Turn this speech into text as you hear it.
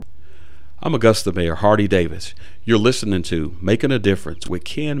I'm Augusta Mayor Hardy Davis. You're listening to Making a Difference with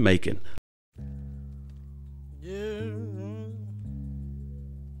Ken Macon.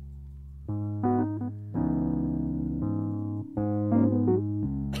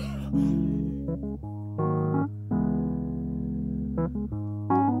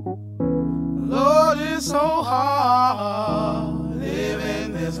 Lord, it's so hard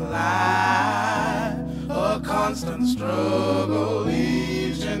living this life, a constant struggle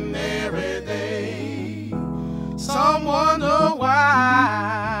each and every day. Some wonder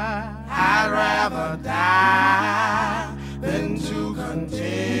why I'd rather die than to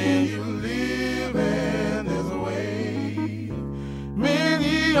continue living this way.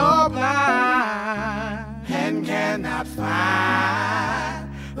 Many are blind and cannot find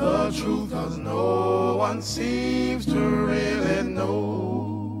the truth, 'cause no one seems to really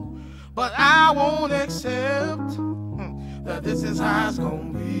know. But I won't accept that this is how it's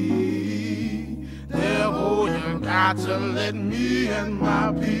gonna be. Therefore you got to let me and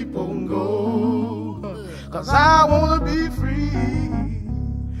my people go. 'Cause I wanna be free,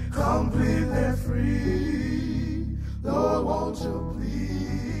 completely free. Lord, won't you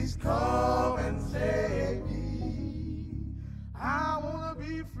please come and save me? I wanna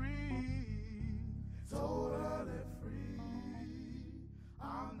be free, totally free.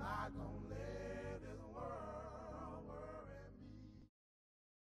 I'm not gonna let this world worry me.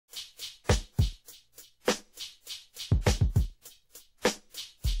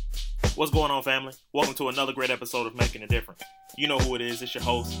 What's going on, family? Welcome to another great episode of Making a Difference. You know who it is. It's your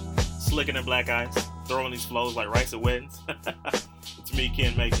host, Slickin' and Black Ice, throwing these flows like rice at weddings. It's me,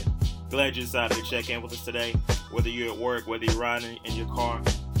 Ken Macon. Glad you decided to check in with us today. Whether you're at work, whether you're riding in your car,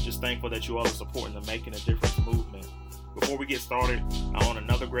 just thankful that you all are supporting the Making a Difference movement. Before we get started on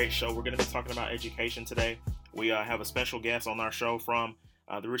another great show, we're going to be talking about education today. We have a special guest on our show from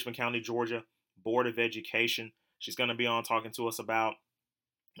the Richmond County, Georgia Board of Education. She's going to be on talking to us about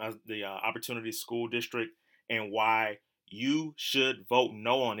the Opportunity School District and why you should vote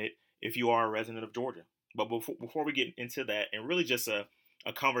no on it if you are a resident of Georgia. But before we get into that, and really just a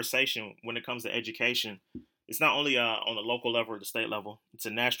conversation when it comes to education, it's not only on the local level or the state level, it's a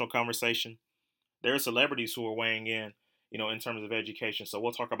national conversation. There are celebrities who are weighing in, in terms of education. So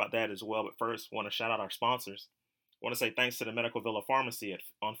we'll talk about that as well. But first, I want to shout out our sponsors. I want to say thanks to the Medical Villa Pharmacy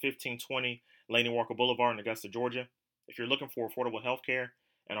on 1520 Laney Walker Boulevard in Augusta, Georgia. If you're looking for affordable health care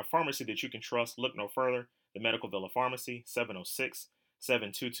and a pharmacy that you can trust, look no further. The Medical Villa Pharmacy,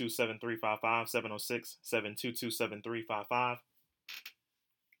 706-722-7355, 706-722-7355.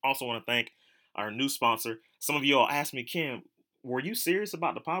 Also want to thank our new sponsor. Some of you all asked me, Kim, were you serious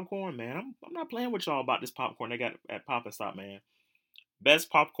about the popcorn? Man, I'm not playing with y'all about this popcorn they got at Pop and Stop, man. Best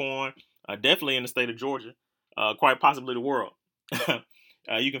popcorn, definitely in the state of Georgia, quite possibly the world.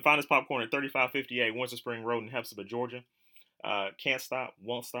 You can find this popcorn at 3558 Winter Spring Road in Hepzibah, Georgia. Can't stop,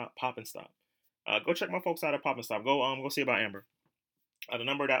 won't stop, Pop and Stop. Go check my folks out at Pop and Stop. Go see about Amber. The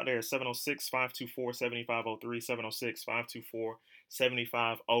number out there is 706-524-7503,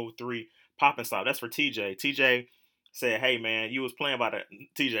 706-524-7503. Pop and Stop. That's for TJ. TJ said, hey, man, you was playing about it.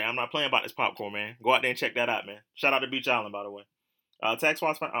 TJ, I'm not playing about this popcorn, man. Go out there and check that out, man. Shout out to Beach Island, by the way.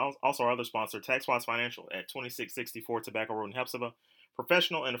 TaxWise, also our other sponsor, TaxWise Financial at 2664 Tobacco Road in Hepzibah.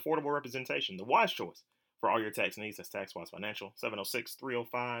 Professional and affordable representation, the wise choice for all your tax needs. That's TaxWise Financial,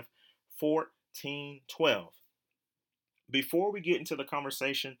 706-305-1412. Before we get into the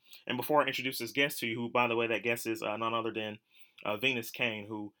conversation, and before I introduce this guest to you, who, by the way, that guest is none other than Venus Kane,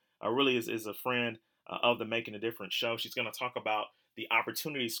 who really is a friend of the Making a Difference show. She's going to talk about the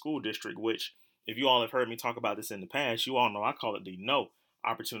Opportunity School District, which, if you all have heard me talk about this in the past, you all know I call it the No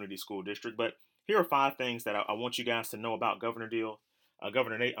Opportunity School District. But here are 5 things that I want you guys to know about Governor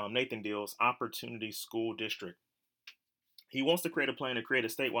Nathan Deal's Opportunity School District. He wants to create a plan to create a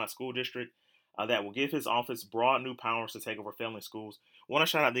statewide school district that will give his office broad new powers to take over failing schools. I want to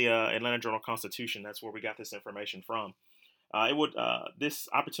shout out the Atlanta Journal-Constitution. That's where we got this information from. This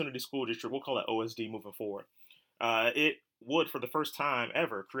Opportunity School District, we'll call it OSD moving forward. It would, for the first time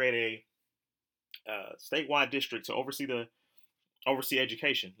ever, create a statewide district to oversee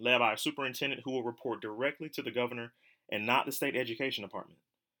education, led by a superintendent who will report directly to the governor and not the state education department.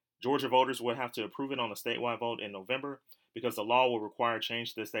 Georgia voters would have to approve it on a statewide vote in November because the law will require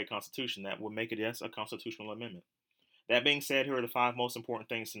change to the state constitution that would make it, yes, a constitutional amendment. That being said, here are the 5 most important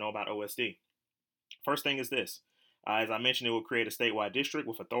things to know about OSD. First thing is this. As I mentioned, it will create a statewide district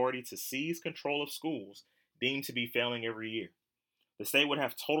with authority to seize control of schools deemed to be failing every year. The state would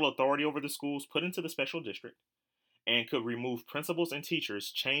have total authority over the schools put into the special district and could remove principals and teachers,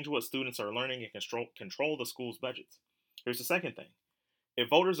 change what students are learning, and control the school's budgets. Here's the second thing. If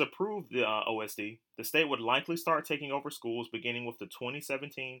voters approve the OSD, the state would likely start taking over schools beginning with the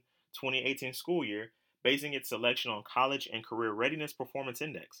 2017-2018 school year, basing its selection on College and Career Readiness Performance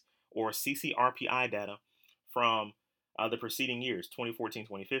Index, or CCRPI data from the preceding years,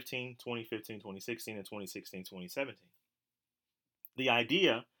 2014-2015, 2015-2016, and 2016-2017. The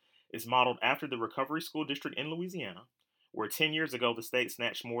idea is modeled after the Recovery School District in Louisiana, where 10 years ago the state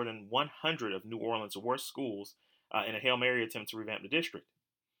snatched more than 100 of New Orleans' worst schools in a Hail Mary attempt to revamp the district.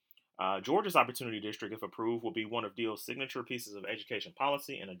 Georgia's Opportunity District, if approved, will be one of Deal's signature pieces of education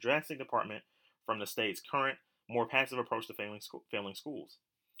policy and a drastic department from the state's current, more passive approach to failing schools.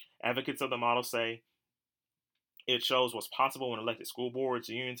 Advocates of the model say it shows what's possible when elected school boards,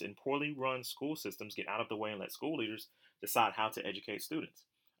 unions, and poorly run school systems get out of the way and let school leaders decide how to educate students.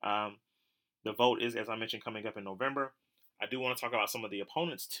 The vote is, as I mentioned, coming up in November. I do want to talk about some of the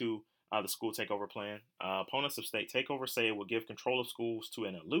opponents to the school takeover plan. Opponents of state takeover say it will give control of schools to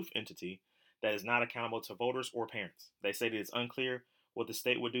an aloof entity that is not accountable to voters or parents. They say that it's unclear what the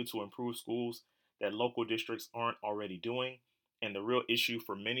state would do to improve schools that local districts aren't already doing. And the real issue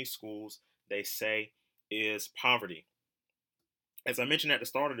for many schools, they say, is poverty. As I mentioned at the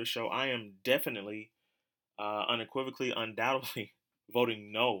start of the show, I am definitely, unequivocally, undoubtedly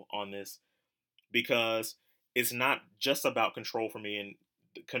voting no on this, because it's not just about control for me, and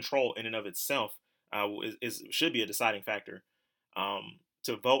control in and of itself should be a deciding factor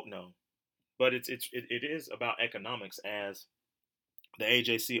to vote no. But it is about economics, as the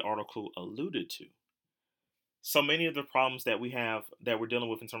AJC article alluded to. So many of the problems that we're dealing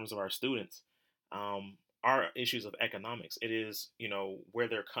with in terms of our students are issues of economics. It is, where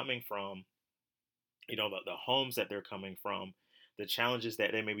they're coming from, the homes that they're coming from, the challenges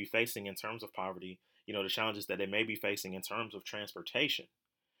that they may be facing in terms of poverty, the challenges that they may be facing in terms of transportation.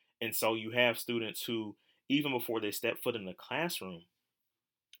 And so you have students who, even before they step foot in the classroom,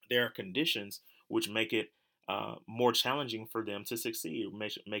 there are conditions which make it more challenging for them to succeed,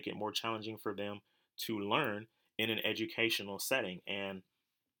 make it more challenging for them to learn in an educational setting. And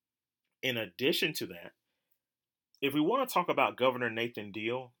in addition to that, if we want to talk about Governor Nathan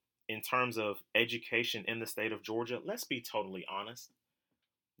Deal in terms of education in the state of Georgia, let's be totally honest.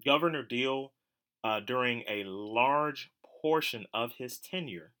 Governor Deal, during a large portion of his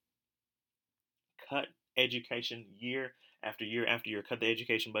tenure, cut education year after year after year, cut the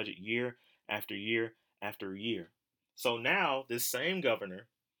education budget year after year after year. So now this same governor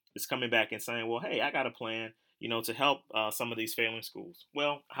is coming back and saying, well, hey, I got a plan, to help some of these failing schools.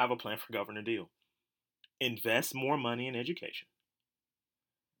 Well, I have a plan for Governor Deal. Invest more money in education.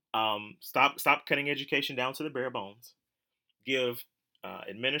 Stop cutting education down to the bare bones. Give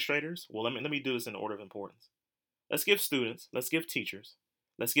administrators, well, let me do this in order of importance. Let's give students, let's give teachers,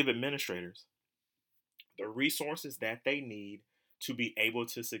 let's give administrators the resources that they need to be able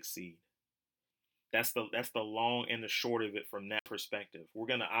to succeed. That's the long and the short of it from that perspective. We're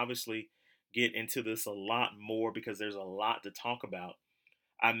going to obviously get into this a lot more because there's a lot to talk about.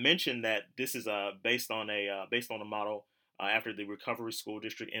 I mentioned that this is based on a model after the Recovery School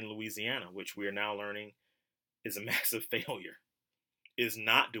District in Louisiana, which we are now learning is a massive failure, is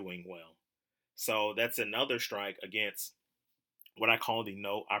not doing well. So that's another strike against what I call the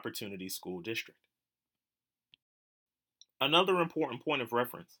No Opportunity School District. Another important point of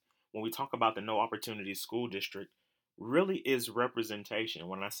reference when we talk about the No Opportunity School District really is representation.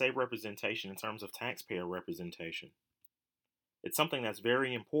 When I say representation in terms of taxpayer representation, it's something that's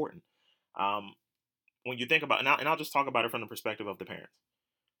very important. When you think about, and I'll just talk about it from the perspective of the parents.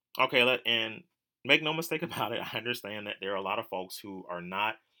 Okay, and make no mistake about it, I understand that there are a lot of folks who are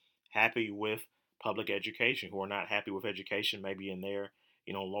not happy with public education, who are not happy with education maybe in their,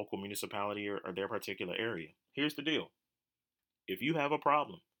 local municipality or their particular area. Here's the deal. If you have a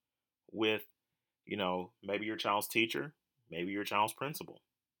problem with, maybe your child's teacher, maybe your child's principal,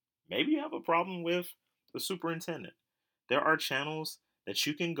 maybe you have a problem with the superintendent, there are channels that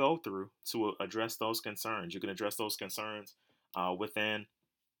you can go through to address those concerns. You can address those concerns within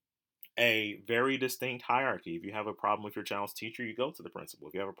a very distinct hierarchy. If you have a problem with your child's teacher, you go to the principal.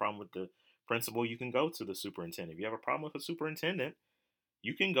 If you have a problem with the principal, you can go to the superintendent. If you have a problem with a superintendent,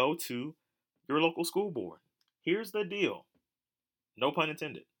 you can go to your local school board. Here's the deal. No pun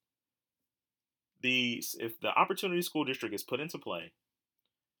intended. If the Opportunity School District is put into play,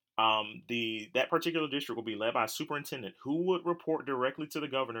 that particular district will be led by a superintendent who would report directly to the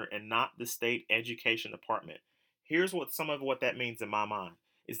governor and not the state education department. Here's some of what that means in my mind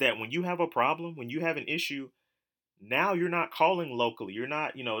is that when you have a problem, when you have an issue, now you're not calling locally. You're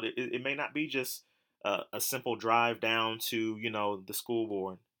not, it may not be just a simple drive down to, the school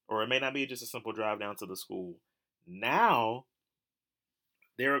board, or it may not be just a simple drive down to the school. Now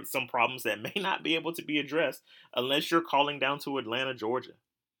There are some problems that may not be able to be addressed unless you're calling down to Atlanta, Georgia.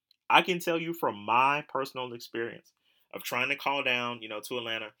 I can tell you from my personal experience of trying to call down, to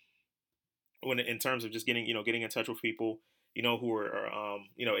Atlanta when in terms of just getting, getting in touch with people, who are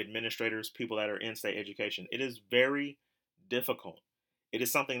administrators, people that are in state education. It is very difficult. It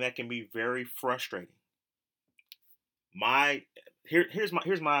is something that can be very frustrating. My here's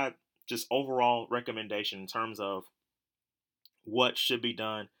my just overall recommendation in terms of what should be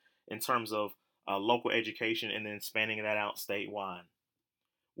done in terms of local education and then spanning that out statewide.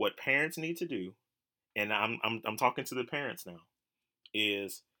 What parents need to do, and I'm talking to the parents now,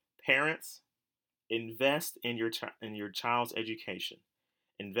 is parents invest in your child's education.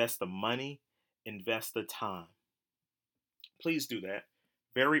 Invest the money, invest the time. Please do that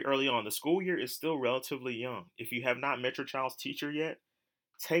very early on. The school year is still relatively young. If you have not met your child's teacher yet,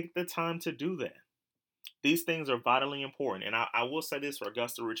 take the time to do that. These things are vitally important. And I will say this for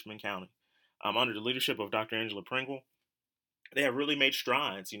Augusta Richmond County. Under the leadership of Dr. Angela Pringle, they have really made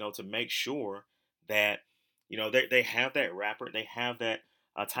strides, to make sure that, they have that rapport, they have that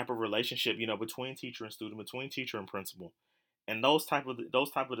type of relationship, between teacher and student, between teacher and principal. And those type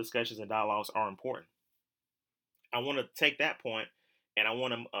of discussions and dialogues are important. I want to take that point and I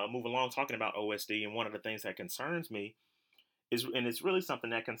want to move along talking about OSD. And one of the things that concerns me and it's really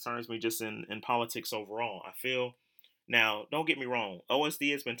something that concerns me just in politics overall. I feel now, don't get me wrong,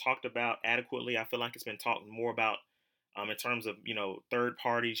 OSD has been talked about adequately. I feel like it's been talked more about in terms of third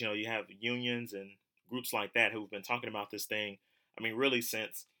parties. You have unions and groups like that who've been talking about this thing. I mean, really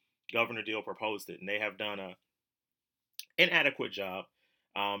since Governor Deal proposed it, and they have done a inadequate job,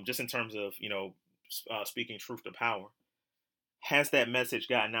 just in terms of speaking truth to power. Has that message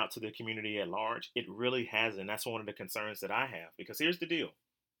gotten out to the community at large? It really hasn't. That's one of the concerns that I have. Because here's the deal.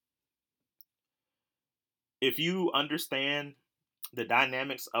 If you understand the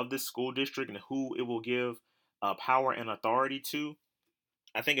dynamics of this school district and who it will give power and authority to,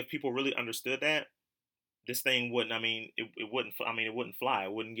 I think if people really understood that, this thing wouldn't, it wouldn't, it wouldn't fly.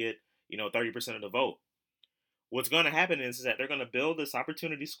 It wouldn't get, 30% of the vote. What's going to happen is that they're going to build this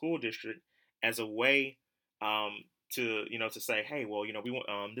opportunity school district as a way to say, hey, well, we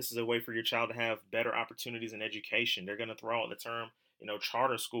want this is a way for your child to have better opportunities in education. They're going to throw out the term,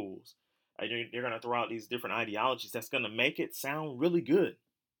 charter schools. They're going to throw out these different ideologies that's going to make it sound really good.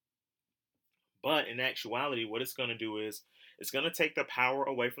 But in actuality, what it's going to do is it's going to take the power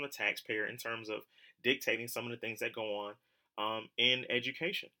away from the taxpayer in terms of dictating some of the things that go on in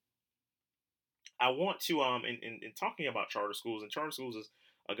education. I want to in talking about charter schools, and charter schools is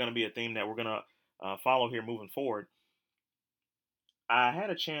going to be a theme that we're going to follow here moving forward. I had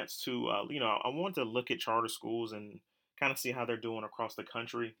a chance to, I wanted to look at charter schools and kind of see how they're doing across the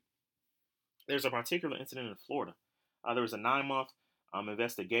country. There's a particular incident in Florida. There was a 9-month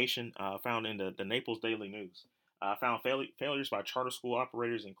investigation found in the Naples Daily News. Found failures by charter school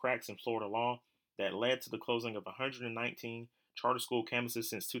operators and cracks in Florida law that led to the closing of 119 charter school campuses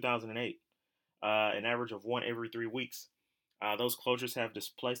since 2008, an average of one every 3 weeks. Those closures have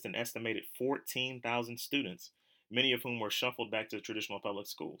displaced an estimated 14,000 students, many of whom were shuffled back to traditional public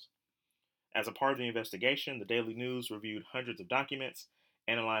schools. As a part of the investigation, the Daily News reviewed hundreds of documents,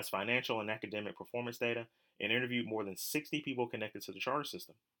 analyzed financial and academic performance data, and interviewed more than 60 people connected to the charter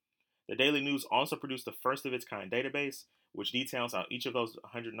system. The Daily News also produced the first of its kind database, which details how each of those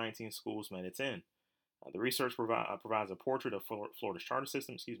 119 schools met its end. The research provides a portrait of Florida's charter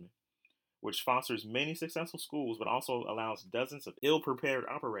system, which fosters many successful schools, but also allows dozens of ill-prepared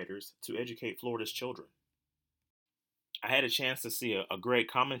operators to educate Florida's children. I had a chance to see a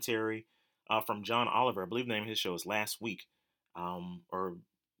great commentary from John Oliver. I believe the name of his show is Last Week, or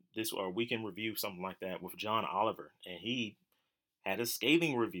Weekend Review, something like that, with John Oliver, and he had a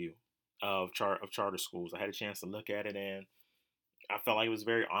scathing review of charter schools. I had a chance to look at it, and I felt like it was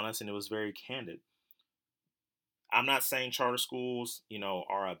very honest and it was very candid. I'm not saying charter schools,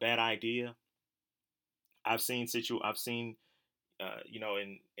 are a bad idea. I've seen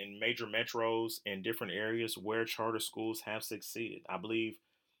in major metros and different areas where charter schools have succeeded. I believe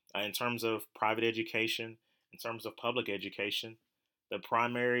in terms of private education, in terms of public education, the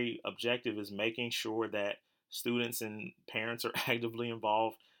primary objective is making sure that students and parents are actively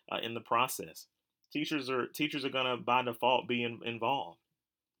involved in the process. Teachers are going to by default be involved.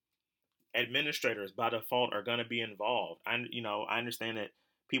 Administrators by default are going to be involved. I understand that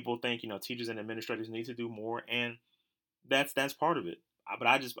people think teachers and administrators need to do more, and that's part of it. But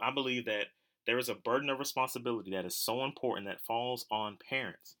I believe that there is a burden of responsibility that is so important that falls on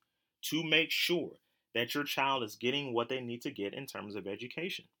parents to make sure that your child is getting what they need to get in terms of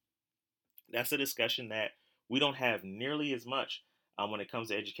education. That's a discussion that we don't have nearly as much when it comes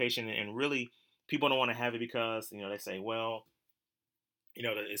to education. And really, people don't want to have it because, they say, well,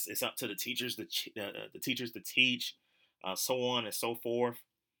 it's up to the teachers the teachers to teach, so on and so forth.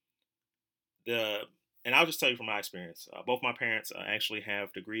 And I'll just tell you from my experience, both my parents actually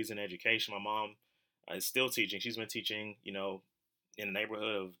have degrees in education. My mom is still teaching. She's been teaching, in the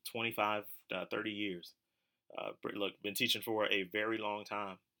neighborhood of 25 to 30 years. Been teaching for a very long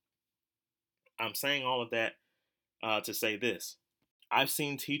time. I'm saying all of that to say this. I've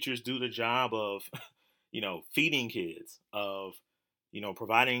seen teachers do the job of, feeding kids, of,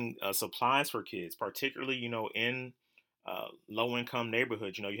 providing supplies for kids, particularly, in low-income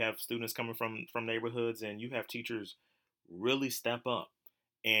neighborhoods. You have students coming from neighborhoods, and you have teachers really step up,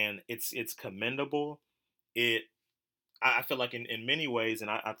 and it's commendable. I feel like in many ways, and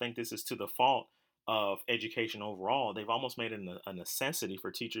I think this is to the fault of education overall, they've almost made it a necessity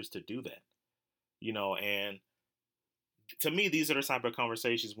for teachers to do that. And to me, these are the type of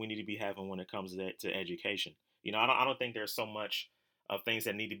conversations we need to be having when it comes to education. I don't think there's so much of things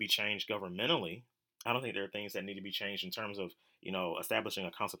that need to be changed governmentally. I don't think there are things that need to be changed in terms of, establishing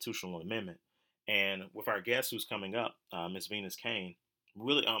a constitutional amendment. And with our guest who's coming up, Ms. Venus Kane,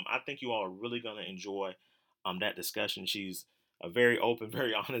 really, I think you all are really going to enjoy that discussion. She's very open,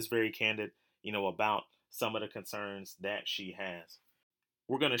 very honest, very candid, about some of the concerns that she has.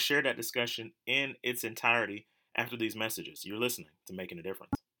 We're going to share that discussion in its entirety after these messages. You're listening to Making a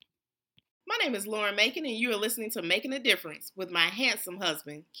Difference. My name is Lauren Macon, and you are listening to Making a Difference with my handsome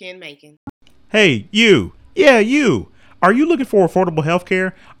husband, Ken Macon. Hey, you. Yeah, you. Are you looking for affordable health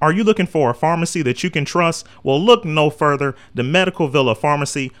care? Are you looking for a pharmacy that you can trust? Well, look no further. The Medical Villa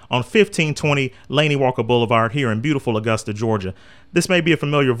Pharmacy on 1520 Laney Walker Boulevard here in beautiful Augusta, Georgia. This may be a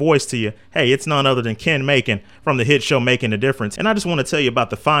familiar voice to you. Hey, it's none other than Ken Macon from the hit show Making a Difference. And I just want to tell you about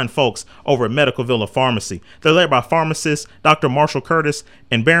the fine folks over at Medical Villa Pharmacy. They're led by pharmacists Dr. Marshall Curtis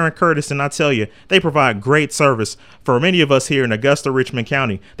and Baron Curtis. And I tell you, they provide great service for many of us here in Augusta, Richmond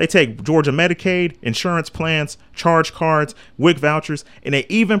County. They take Georgia Medicaid, insurance plans, charge cards, WIC vouchers, and they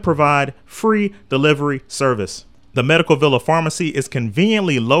even provide free delivery service. The Medical Villa Pharmacy is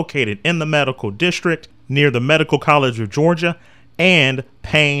conveniently located in the medical district near the Medical College of Georgia and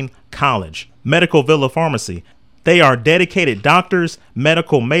Payne College. Medical Villa Pharmacy. They are dedicated doctors,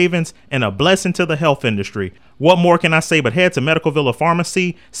 medical mavens, and a blessing to the health industry. What more can I say but head to Medical Villa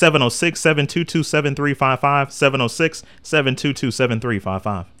Pharmacy, 706-722-7355,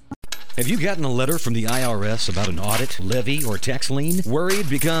 706-722-7355. Have you gotten a letter from the IRS about an audit, levy, or tax lien? Worried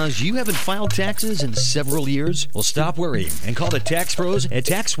because you haven't filed taxes in several years? Well, stop worrying and call the Tax Pros at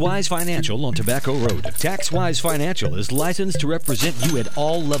TaxWise Financial on Tobacco Road. TaxWise Financial is licensed to represent you at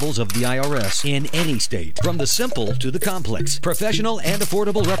all levels of the IRS in any state, from the simple to the complex. Professional and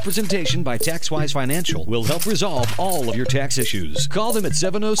affordable representation by TaxWise Financial will help resolve all of your tax issues. Call them at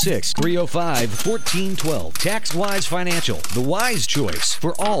 706-305-1412. TaxWise Financial, the wise choice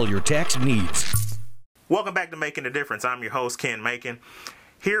for all your tax needs. Welcome back to Making a Difference. I'm your host, Ken Macon,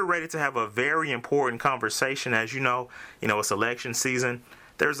 here ready to have a very important conversation. As you know, it's election season.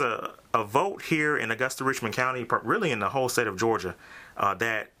 There's a vote here in Augusta, Richmond County, really in the whole state of Georgia,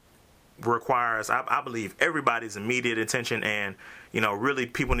 that requires, I believe, everybody's immediate attention. And, really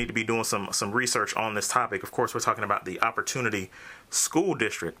people need to be doing some research on this topic. Of course, we're talking about the Opportunity School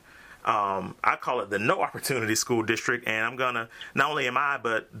District. I call it the No Opportunity School District, and I'm gonna, not only am I,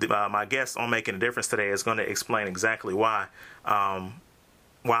 but my guest on Making a Difference today is going to explain exactly why I'm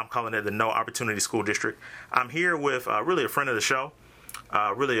calling it the No Opportunity School District. I'm here with really a friend of the show,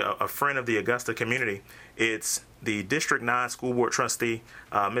 really a friend of the Augusta community. It's the District 9 School Board Trustee,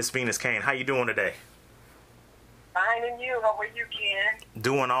 Ms. Venus Kane. How you doing today? Fine, and you? How are you, Ken?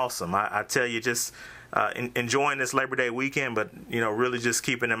 Doing awesome. I tell you, just enjoying this Labor Day weekend, but really just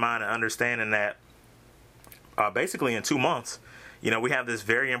keeping in mind and understanding that basically in 2 months, we have this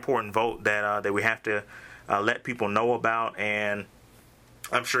very important vote that we have to let people know about. And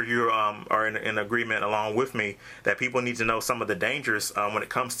I'm sure you are in agreement along with me that people need to know some of the dangers when it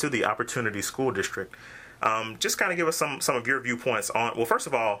comes to the Opportunity School District. Just kind of give us some of your viewpoints on, well, first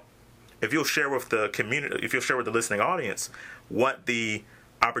of all, if you'll share with the community, if you'll share with the listening audience what the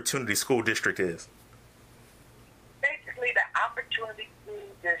Opportunity School District is. Basically, the Opportunity School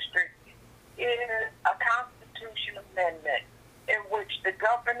District is a constitution amendment in which the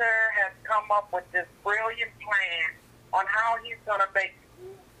governor has come up with this brilliant plan on how he's going to make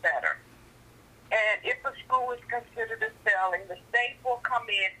schools better. And if a school is considered a failing, the state will come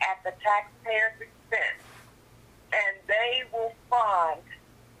in at the taxpayer's expense, and they will fund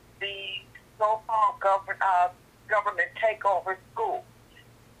the so-called government takeover schools.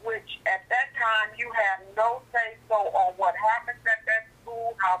 which at that time you have no say-so on what happens at that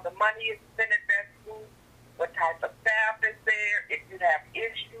school, how the money is spent at that school, what type of staff is there, if you have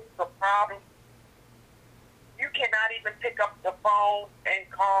issues or problems. You cannot even pick up the phone and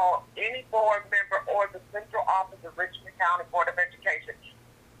call any board member or the central office of Richmond County Board of Education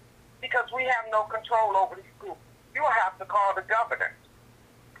because we have no control over the school. You will have to call the governor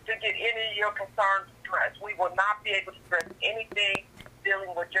to get any of your concerns addressed. We will not be able to address anything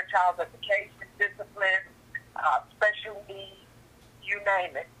dealing with your child's education, discipline, special needs, you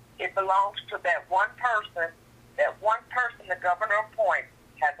name it. It belongs to that one person. That one person the governor appoints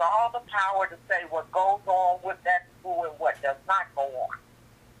has all the power to say what goes on with that school and what does not go on.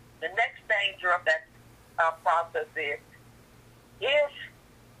 The next danger of that process is if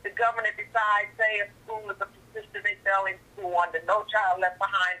the governor decides, say, a school is a persistently failing school under No Child Left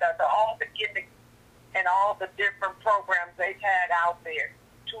Behind, under all the gimmicks and all the different programs they've had out there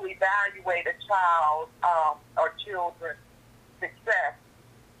to evaluate a child or children's success,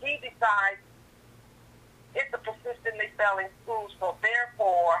 he decides it's a persistently failing school, so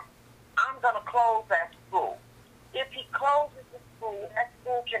therefore, I'm going to close that school. If he closes the school, that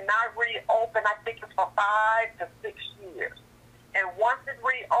school cannot reopen, I think it's for 5 to 6 years. And once it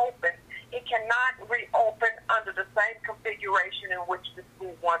reopens, it cannot reopen under the same configuration in which the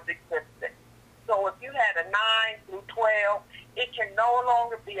school once existed. So if you had a 9 through 12, it can no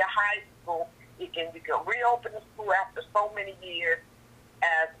longer be a high school. You can reopen the school after so many years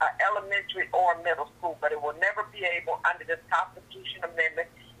as an elementary or middle school, but it will never be able, under this Constitution Amendment,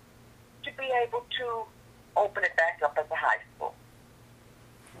 to be able to open it back up as a high school.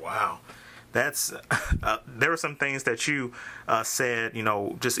 Wow. That's there were some things that you said,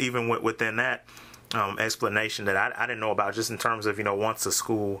 just even within that explanation that I didn't know about, just in terms of, once a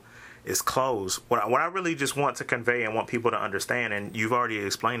school is closed. What I really just want to convey and want people to understand, and you've already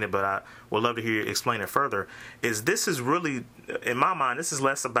explained it, but I would love to hear you explain it further, is this is really, in my mind, this is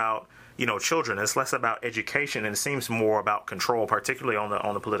less about, children. It's less about education, and it seems more about control, particularly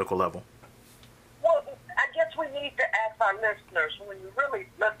on the political level. Well, I guess we need to ask our listeners, when you really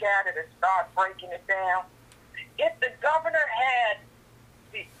look at it and start breaking it down, if the governor had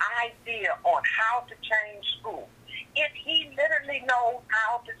the idea on how to change schools, if he literally knows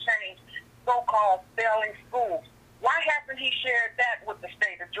how to change so-called failing schools, why hasn't he shared that with the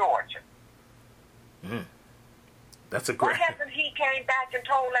state of Georgia? That's a great... Why hasn't he came back and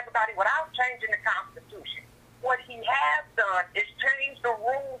told everybody without changing the Constitution? What he has done is change the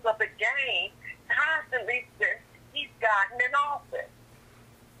rules of the game constantly since he's gotten in office.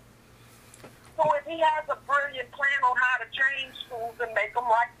 So if he has a brilliant plan on how to change schools and make them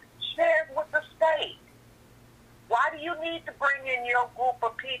right, share it with the state. Why do you need to bring in your group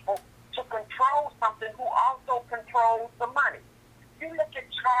of people to control something who also controls the money? You look at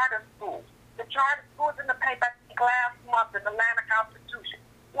charter schools. The charter schools in the paper, I think last month in the Atlanta Constitution,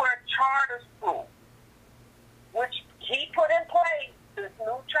 were a charter school, which he put in place this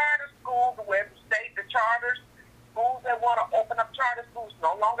new charter schools where the state, the charters, schools that want to open up charter schools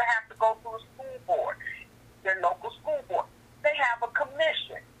no longer have to go through a school board, their local school board. They have a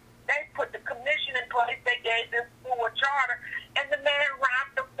commission. They put the commission in place. They gave this school a charter, and the man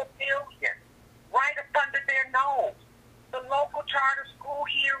robbed them for billions right up under their nose. The local charter school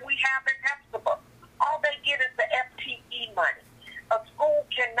here we have in Hepzibah, all they get is the FTE money. A school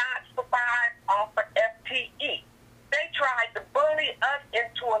cannot survive off of FTE. They tried to bully us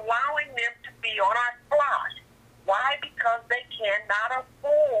into allowing them to be on our splosh. Why? Because they cannot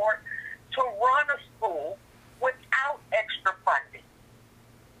afford to run a school without extra funding.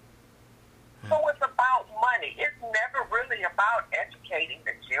 So it's about money. It's never really about educating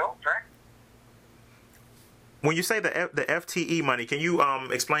the children. When you say the FTE money, can you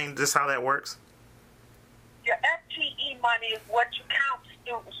explain just how that works? Your FTE money is what you count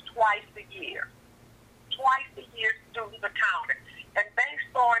students twice a year. Twice a year students are counted. And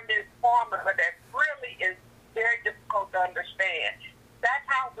based on this formula that really is very difficult to understand, that's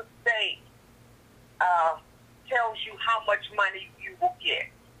how the state tells you how much money you will get.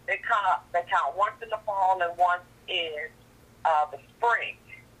 They count once in the fall and once in the spring.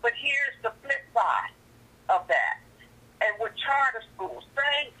 But here's the flip side of that. And with charter schools,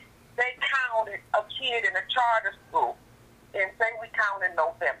 say they counted a kid in a charter school, and say we count in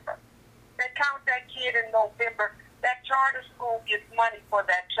November. They count that kid in November, that charter school gets money for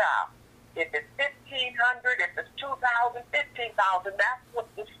that child. If it's $1,500, if it's $2,000, $15,000, that's what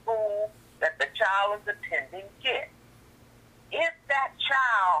the school that the child is attending gets. If that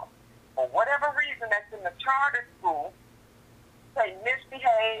child, for whatever reason that's in the charter school, say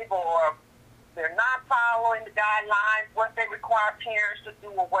misbehave or they're not following the guidelines, what they require parents to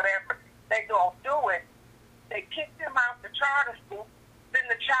do or whatever, they don't do it, they kick them out the charter school, then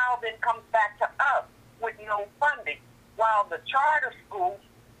the child then comes back to us with no funding, while the charter schools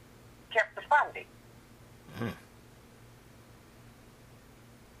kept the funding.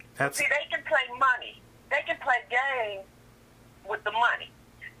 See, they can play money. They can play games with the money.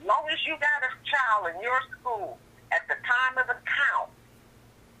 As long as you got a child in your school at the time of the count,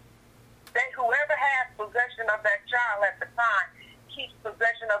 whoever has possession of that child at the time keeps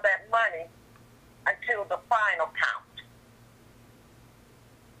possession of that money until the final count.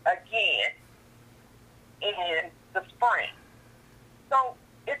 Again, in the spring. So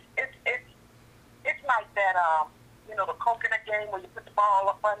it's like that, the coconut game where you put the ball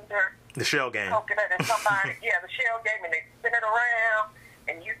up under the shell game. Coconut and somebody, the shell game, and they spin it around,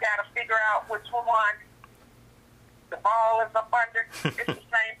 and you got to figure out which one the ball is up under. It's the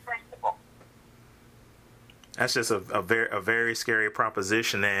same principle. That's just a very scary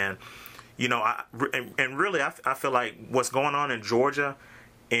proposition, and really, I feel like what's going on in Georgia,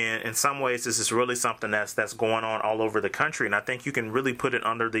 and in some ways, this is really something that's going on all over the country, and I think you can really put it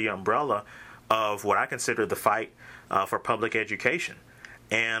under the umbrella of what I consider the fight for public education.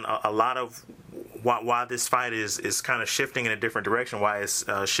 And a lot of why this fight is kind of shifting in a different direction, why it's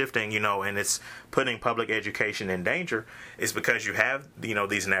shifting, and it's putting public education in danger, is because you have,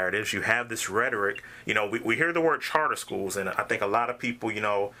 these narratives, you have this rhetoric. We hear the word charter schools, and I think a lot of people,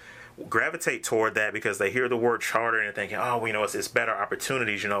 gravitate toward that because they hear the word charter and they're thinking, it's better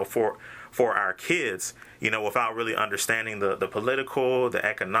opportunities, for our kids, without really understanding the political, the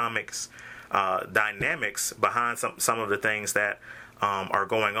economics, dynamics behind some of the things that are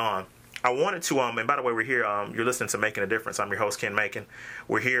going on. I wanted to, and by the way, we're here, you're listening to Making a Difference. I'm your host, Ken Macon.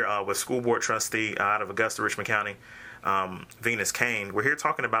 We're here with School Board Trustee out of Augusta, Richmond County, Venus Kane. We're here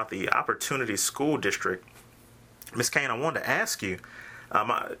talking about the Opportunity School District. Ms. Kane, I wanted to ask you,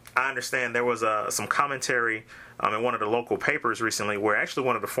 I understand there was some commentary in one of the local papers recently where actually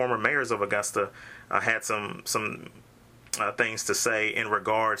one of the former mayors of Augusta had some things to say in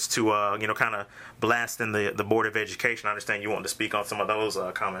regards to, kind of blasting the Board of Education. I understand you want to speak on some of those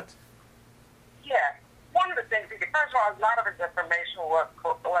comments. Yeah. One of the things, first of all, a lot of his information was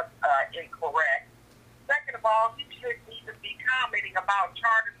incorrect. Second of all, he shouldn't even be commenting about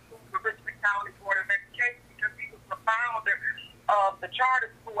charter schools, the Richmond County Board of Education, because he was the founder of the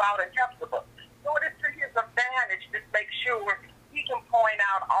charter school out in Hepzibah. So it is to his advantage to make sure he can point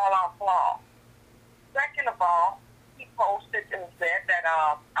out all our flaws. Second of all, he posted and said that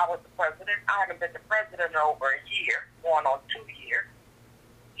I was the president. I haven't been the president in over a year, going on 2 years.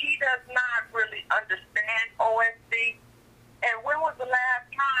 He does not really understand OSD. And when was the last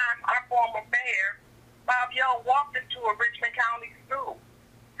time our former mayor, Bob Young, walked into a Richmond County school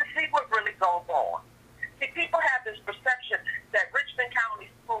to see what really goes on? See, people have this perception that Richmond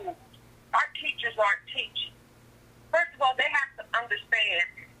County schools, our teachers aren't teaching. First of all, they have to understand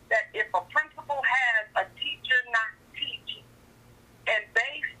that if a principal has a teacher not teaching, and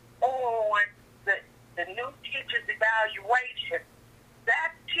based on the new teacher's evaluation,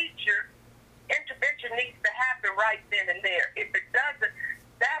 that teacher intervention needs to happen right then and there. If it doesn't,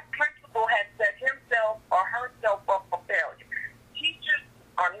 that principal has set himself or herself up for failure. Teachers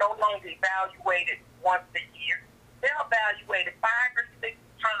are no longer evaluated once a year. They're evaluated 5 or 6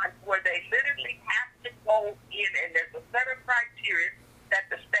 times where they literally have to go in, and there's a set of criteria that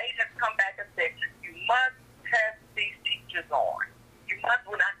the state has come back and said, you must test these teachers on. You must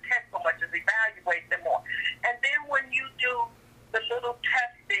not test so much as evaluate them on. And then when you do the little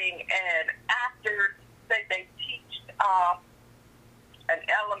testing, and after, say, they teach an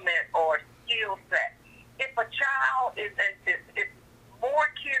element or skill set, if a child if more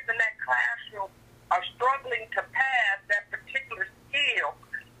kids in that classroom are struggling to pass that particular skill,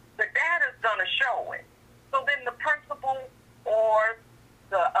 the data's going to show it. So then the principal or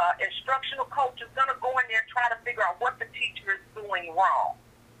the instructional coach is going to go in there and try to figure out what the teacher is doing wrong.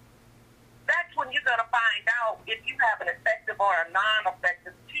 That's when you're going to find out if you have an effective or a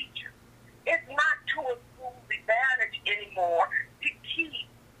non-effective teacher. It's not to a school's advantage anymore to keep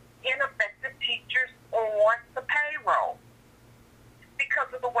ineffective teachers on the payroll because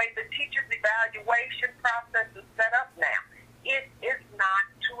of the way the teacher's evaluation process is set up now. It is not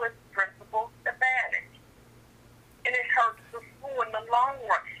to its principal's advantage. And it hurts the school in the long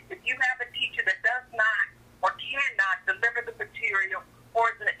run. If you have a teacher that does not or cannot deliver the material, or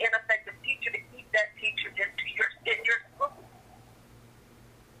is an ineffective teacher, to keep that teacher in your school,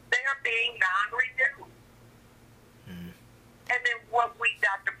 they are being non-renewed. And then what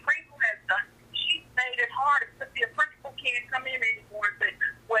Dr. Pringle has done, she made it hard. If the principal can't come in anymore and say,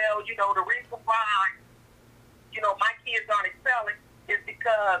 well, the reason why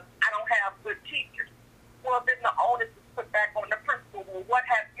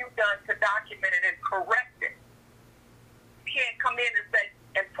done to document it and correct it. You can't come in and say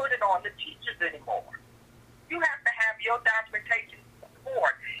and put it on the teachers anymore. You have to have your documentation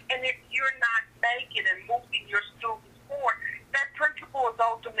forward. And if you're not making and moving your students forward, that principal is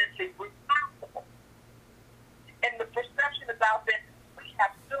ultimately responsible. And the perception is out there, we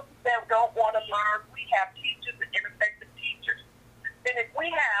have students that don't want to learn. We have teachers and ineffective teachers. And if we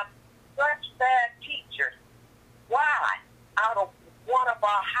have such bad teachers, why, out of one of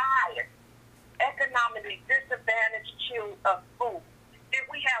our highest economically disadvantaged schools, did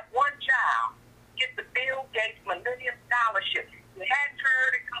we have one child get the Bill Gates Millennium Scholarship? You hadn't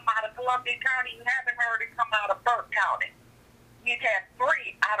heard it come out of Columbia County. You haven't heard it come out of Burke County. You've had 3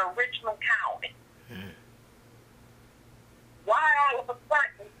 out of Richmond County. Why all of a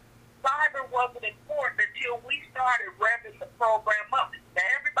sudden cyber wasn't important until we started revving the program up? Now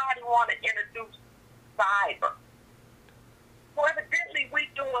everybody want to introduce cyber. Well, evidently we're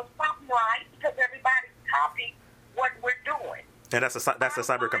doing something right because everybody's copying what we're doing. And that's the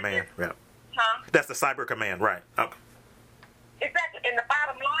cyber command. Yeah. Huh? That's the cyber command, right? Okay. Exactly. And the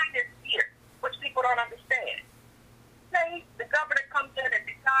bottom line is here, which people don't understand. Say the governor comes in and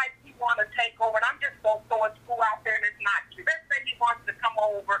decides he wants to take over, and I'm just going to throw a school out there that's not true. Let's say he wants to come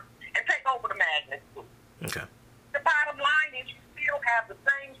over and take over the magnet school. Okay. The bottom line is you still have the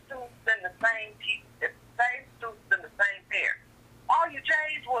same students and the same teachers, the same students and the same parents. All you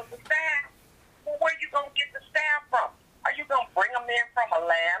changed was the staff. Well, where are you going to get the staff from? Are you going to bring them in from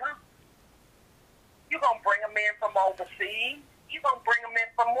Atlanta? You're going to bring them in from overseas? You're going to bring them in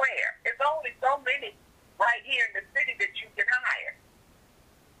from where? There's only so many right here in the city that you can hire.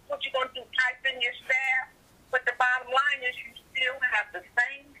 What you're going to do, type in your staff? But the bottom line is you still have the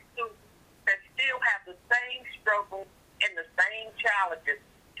same students that still have the same struggles and the same challenges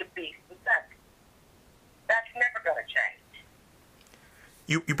to be successful. That's never going to change.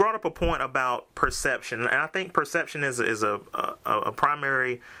 You brought up a point about perception, and I think perception is a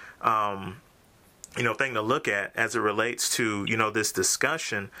primary thing to look at as it relates to this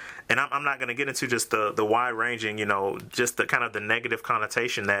discussion. And I'm not going to get into just the wide ranging, just the kind of the negative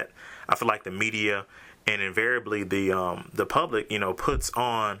connotation that I feel like the media and invariably the public puts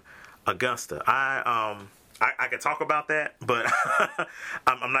on Augusta. I could talk about that, but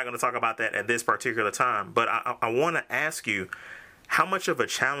I'm not going to talk about that at this particular time. But I want to ask you, how much of a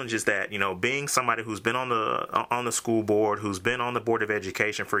challenge is that, being somebody who's been on the school board, who's been on the Board of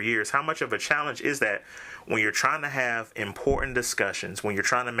Education for years, how much of a challenge is that when you're trying to have important discussions, when you're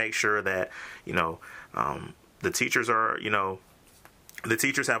trying to make sure that, the teachers are, the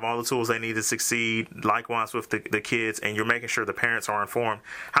teachers have all the tools they need to succeed, likewise with the kids, and you're making sure the parents are informed.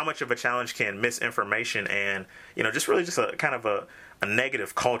 How much of a challenge can misinformation and, just a kind of a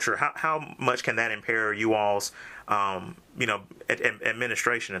negative culture, how much can that impair you all's,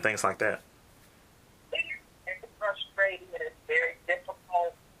 administration and things like that? It's frustrating and it's very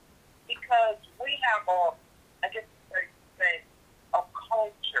difficult because we have a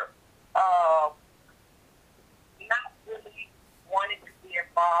culture of not really wanting to be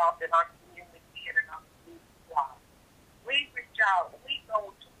involved in our community and in our students' lives. We reach out, we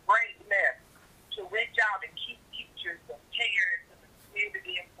go to great lengths to reach out and keep teachers and parents and the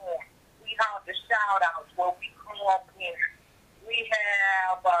community informed. We have the shout-outs where we call up in. We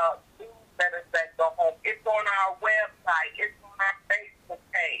have newsletters that go home. It's on our website. It's on our Facebook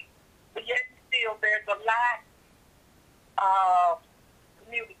page. But yet still there's a lack of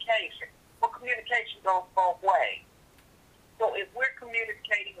communication. Well, communication goes both ways. So if we're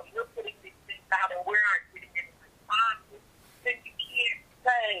communicating and we're putting these things out and we aren't getting any responses, then you can't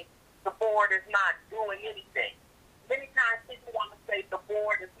say the board is not doing anything. Many times people want to say the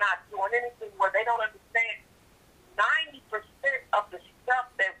board is not doing anything where they don't understand 90% of the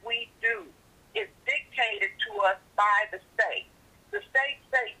stuff that we do is dictated to us by the state. The state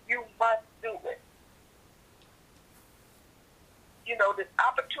says you must do it. This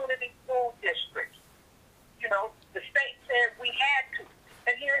opportunity school district, the state said we had to.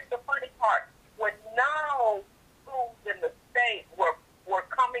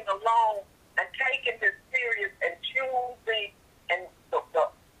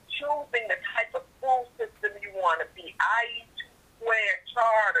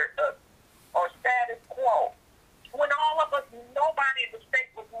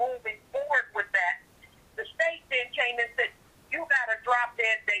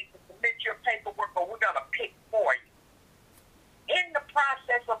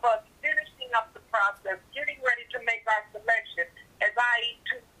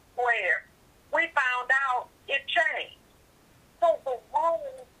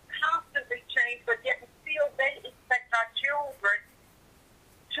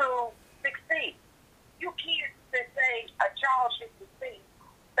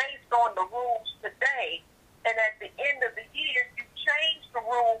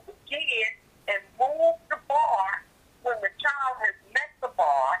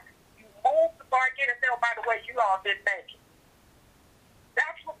 y'all been making.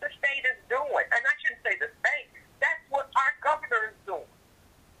 That's what the state is doing. And I shouldn't say the state. That's what our governor is doing.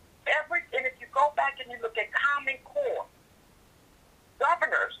 And if you go back and you look at Common Core,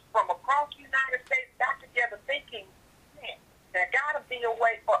 governors from across the United States got together thinking, man, there got to be a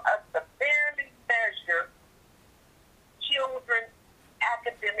way for us to fairly measure children's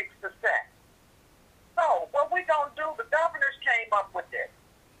academic success. So what we're going to do, the governors came up with this.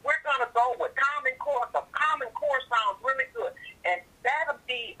 We're going to go with Common Core. The Common Core sounds really good. And that'll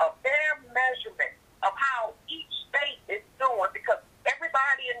be a fair measurement of how each state is doing, because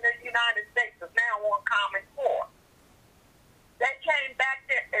everybody in the United States is now on Common Core. They came back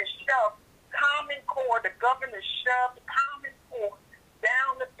there and shoved Common Core, the governor shoved Common Core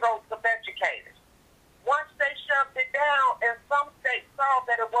down the throats of educators. Once they shoved it down and some states saw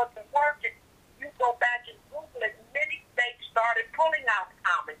that it wasn't working, you go back and Google it, many states started pulling out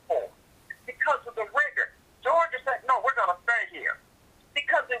Common Core because of the rigor. Georgia said, no, we're going to stay here,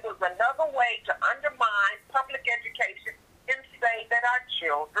 because it was another way to undermine public education and say that our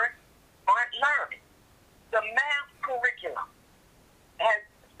children aren't learning. The math curriculum,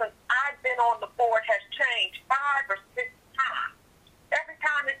 since I've been on the board, has changed 5 or 6 times. Every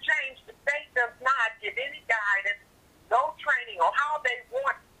time it changed, the state does not give any guidance, no training on how they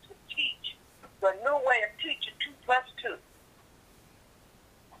want to teach the new way of teaching 2 plus 2.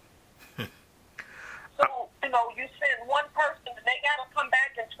 So, you send one person and they got to come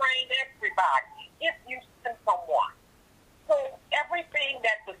back and train everybody if you send someone. So everything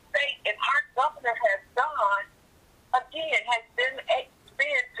that the state and our governor has done, again, has been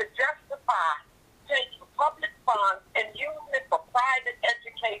to justify taking public funds and using it for private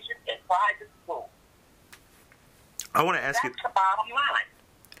education in private schools. I want to ask That's the bottom line.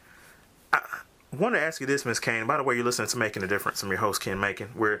 I want to ask you this, Ms. Kane. By the way, you're listening to Making a Difference. I'm your host, Ken Macon.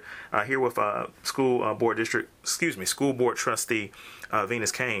 We're here with school board trustee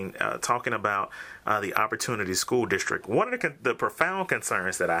Venus Kane, talking about the Opportunity School District. One of the profound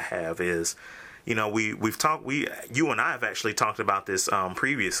concerns that I have is, you and I have actually talked about this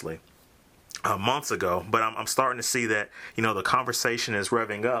previously, months ago, but I'm starting to see that, the conversation is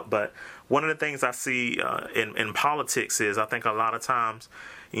revving up. But one of the things I see in politics is, I think a lot of times,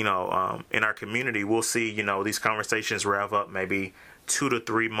 in our community, we'll see, these conversations rev up maybe 2 to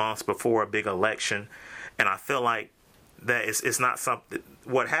 3 months before a big election. And I feel like that it's not something,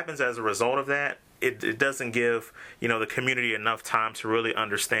 what happens as a result of that, it doesn't give, the community enough time to really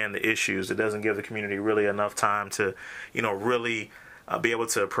understand the issues. It doesn't give the community really enough time to, really be able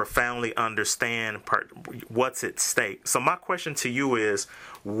to profoundly understand what's at stake. So my question to you is,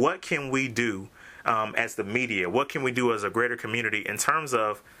 what can we do as the media? What can we do as a greater community in terms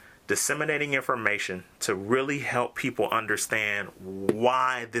of disseminating information to really help people understand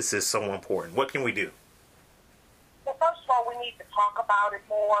why this is so important? What can we do? Well, first of all, we need to talk about it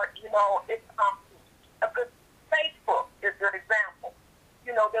more. It's a good Facebook is a good example.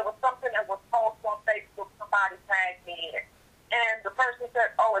 There was something that was posted on Facebook. Somebody tagged me in. And the person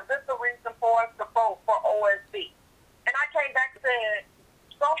said, oh, is this the reason for us to vote for OSB? And I came back and said,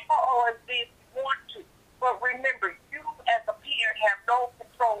 vote for OSB if you want to. But remember, you as a parent have no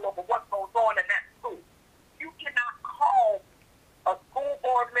control over what goes on in that school. You cannot call a school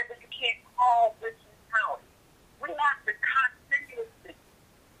board member. You can't call Richmond County. We have to continuously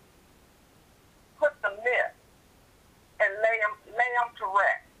put the myth and lay them to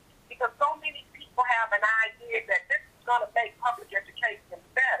rest. Because so many people have an idea that this is going to make public education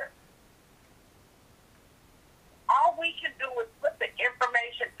better. All we can do is put the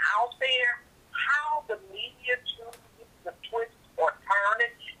information out there, how the media chooses to twist or turn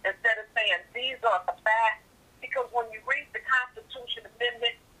it, instead of saying these are the facts. Because when you read the Constitution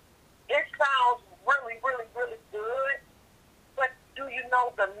Amendment, it sounds really, really, really good. But do you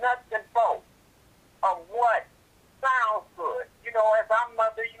know the nuts and bolts of what sounds good? As our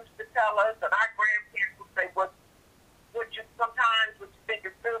mother used to tell us, and our grandparents would say, sometimes what you think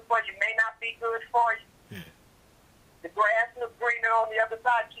is good for you may not be good for you. The grass looks greener on the other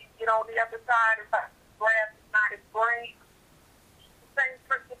side. You get on the other side, and the grass is not as green. The same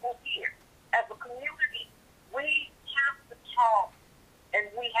principle here. As a community, we have to talk, and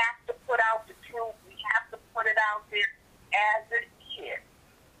we have to put out the truth. We have to put it out there as it is.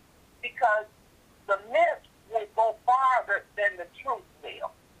 Because the myth will go farther than the truth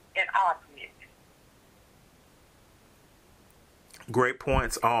will in our community. Great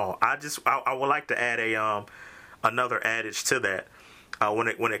points, all. I would like to add another adage to that.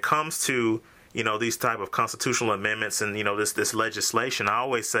 When it comes to these type of constitutional amendments and this legislation, I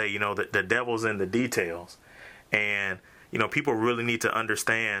always say that the devil's in the details, and people really need to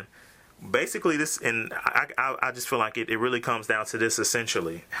understand basically this, and I just feel like it really comes down to this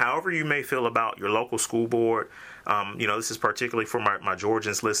essentially. However you may feel about your local school board, this is particularly for my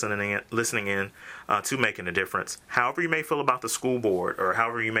Georgians listening in to Making a Difference. However you may feel about the school board, or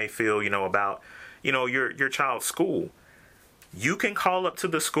however you may feel, about, your child's school, you can call up to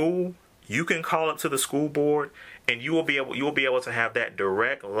the school. You can call up to the school board, and you will be able to have that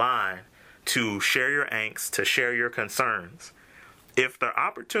direct line to share your angst, to share your concerns. If the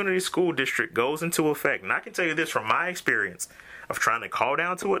Opportunity School District goes into effect, and I can tell you this from my experience of trying to call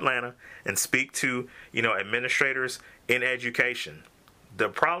down to Atlanta and speak to, administrators in education, the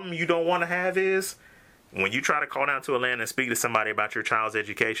problem you don't want to have is when you try to call down to Atlanta and speak to somebody about your child's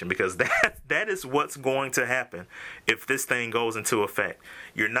education, because that is what's going to happen if this thing goes into effect.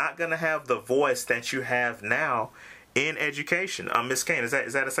 You're not going to have the voice that you have now in education. Ms. Kane, is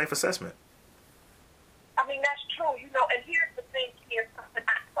that a safe assessment? I mean, that's true, and here's the thing, here's something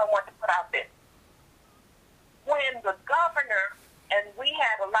I want to put out there. When the governor, and we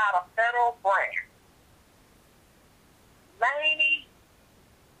had a lot of federal grants, Laney,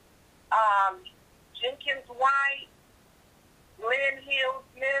 Jenkins White, Glen Hills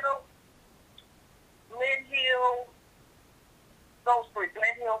Middle, Glen Hills, those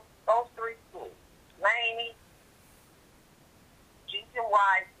three schools, Laney, Jenkins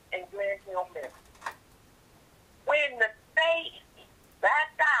White, and Glen Hill Middle. When the state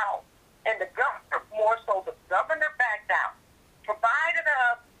backed out, and the governor, more so the governor backed out, provided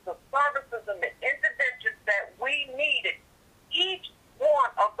us the services and the interventions that we needed, each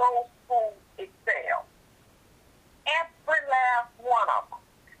one of those schools excelled. Every last one of them.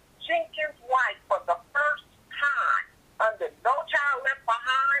 Jenkins White, for the first time, under No Child Left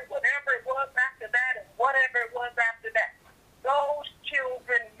Behind, whatever it was after that, and whatever it was after that, those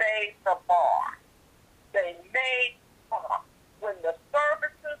children made the bar. They made bar. When the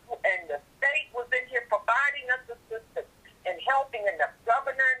services and the state was in here providing us assistance and helping, and the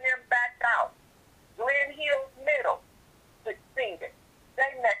governor and them backed out, Glen Hills Middle succeeded.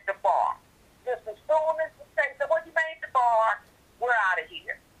 They met the bar. Just as soon as the state said, well, you made the bar, we're out of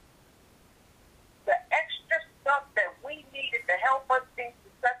here. The extra stuff that we needed to help us be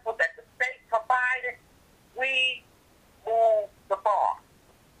successful that the state provided, we moved the bar.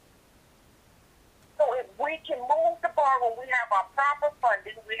 So if we can move the bar when we have our proper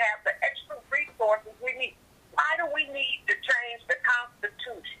funding, we have the extra resources we need. Why do we need to change the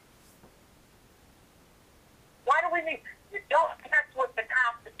Constitution? Why do we need? You don't mess with the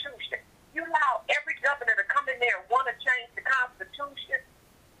Constitution. You allow every governor to come in there and want to change the Constitution,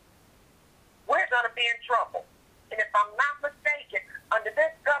 we're going to be in trouble. And if I'm not mistaken, under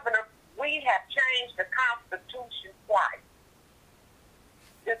this governor, we have changed the Constitution twice.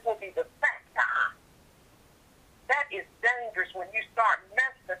 This will be the second time. That is dangerous when you start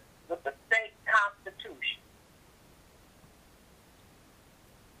messing with the state Constitution.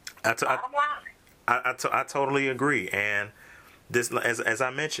 Bottom line. I totally agree. And this, as I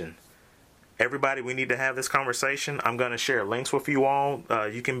mentioned, everybody, we need to have this conversation. I'm going to share links with you all.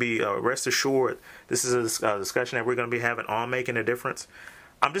 You can be rest assured this is a discussion that we're going to be having on Making a Difference.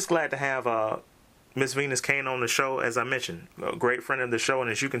 I'm just glad to have Miss Venus Kane on the show. As I mentioned, a great friend of the show, and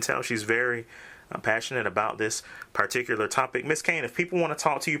as you can tell, she's very passionate about this particular topic. Miss Kane, if people want to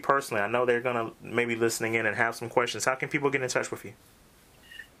talk to you personally, I know they're going to maybe listening in and have some questions. How can people get in touch with you?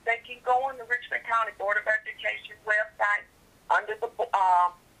 They can go on the Richmond County Board of Education website under the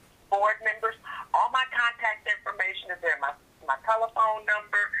board members. All my contact information is there, my telephone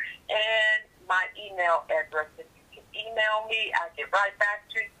number and my email address. If you can email me, I get right back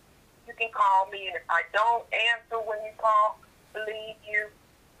to you. You can call me, and if I don't answer when you call, believe you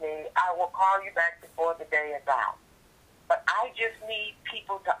me, I will call you back before the day is out. But I just need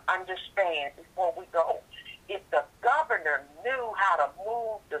people to understand before we go. If the governor knew how to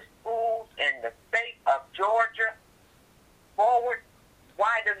move the schools in the state of Georgia forward,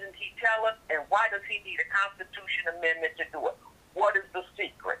 why doesn't he tell us, and why does he need a Constitution amendment to do it? What is the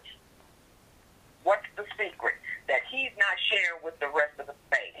secret? What's the secret that he's not sharing with the rest of the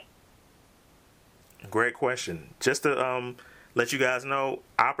state? Great question. Just to let you guys know,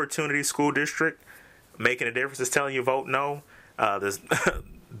 Opportunity School District, Making a Difference is telling you vote no.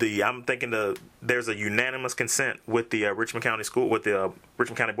 I'm thinking there's a unanimous consent with the Richmond County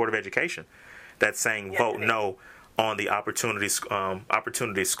Richmond County Board of Education that's saying vote no on the Opportunity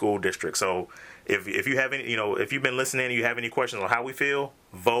School District. So if you have any, if you've been listening and you have any questions on how we feel,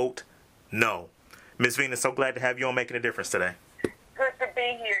 vote no. Ms. Venus, so glad to have you on Making a Difference today. Good to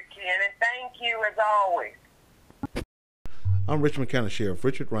be here, Ken, and thank you as always. I'm Richmond County Sheriff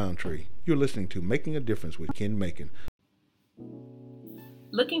Richard Roundtree. You're listening to Making a Difference with Ken Macon.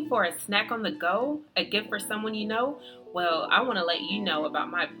 Looking for a snack on the go? A gift for someone you know? Well, I want to let you know about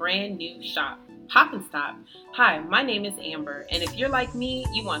my brand new shop, Pop and Stop. Hi, my name is Amber, and if you're like me,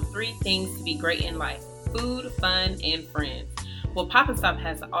 you want 3 things to be great in life: food, fun, and friends. Well, Pop and Stop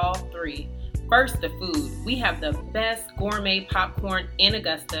has all 3. First, the food. We have the best gourmet popcorn in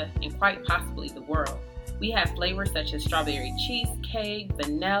Augusta and quite possibly the world. We have flavors such as strawberry cheesecake,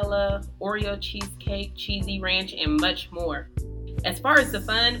 vanilla, Oreo cheesecake, cheesy ranch, and much more. As far as the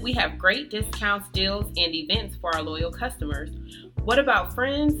fun, we have great discounts, deals, and events for our loyal customers. What about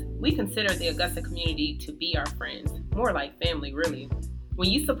friends? We consider the Augusta community to be our friends, more like family, really.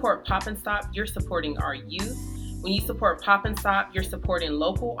 When you support Pop and Stop, you're supporting our youth. When you support Pop and Stop, you're supporting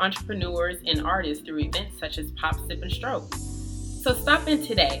local entrepreneurs and artists through events such as Pop, Sip, and Stroke. So stop in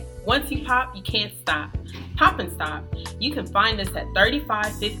today. Once you pop, you can't stop. Pop and Stop. You can find us at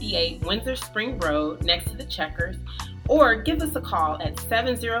 3558 Windsor Spring Road next to the Checkers, or give us a call at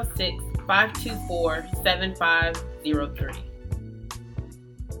 706-524-7503.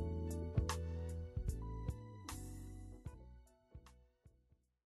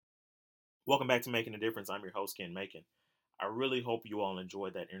 Welcome back to Making a Difference. I'm your host, Ken Macon. I really hope you all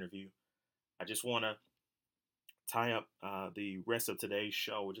enjoyed that interview. I just want to tie up the rest of today's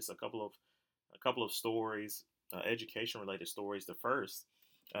show with just a couple of stories, education-related stories. The first,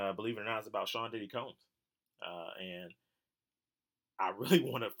 believe it or not, is about Sean Diddy Combs. And I really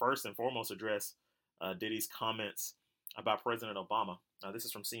want to first and foremost address Diddy's comments about President Obama. This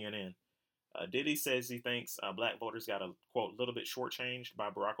is from CNN. Diddy says he thinks black voters got a, quote, little bit shortchanged by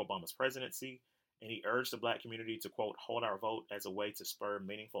Barack Obama's presidency, and he urged the black community to, quote, hold our vote as a way to spur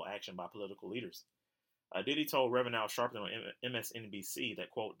meaningful action by political leaders. Diddy told Reverend Al Sharpton on MSNBC that,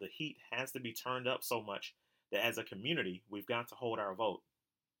 quote, the heat has to be turned up so much that as a community, we've got to hold our vote.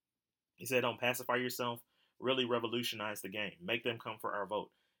 He said, don't pacify yourself, really revolutionize the game, make them come for our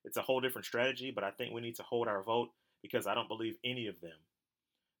vote. It's a whole different strategy, but I think we need to hold our vote because I don't believe any of them.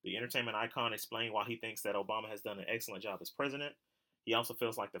 The entertainment icon explained why he thinks that Obama has done an excellent job as president. He also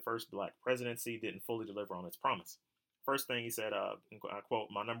feels like the first black presidency didn't fully deliver on its promise. First thing he said, I quote,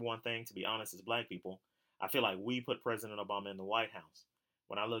 my number one thing, to be honest, is black people. I feel like we put President Obama in the White House.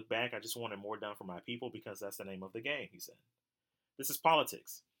 When I look back, I just wanted more done for my people because that's the name of the game, he said. This is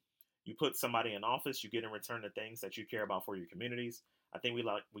politics. You put somebody in office, you get in return the things that you care about for your communities. I think we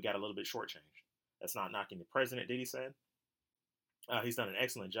got a little bit shortchanged. That's not knocking the president, Diddy said. He's done an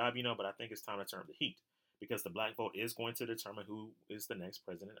excellent job, but I think it's time to turn up the heat because the black vote is going to determine who is the next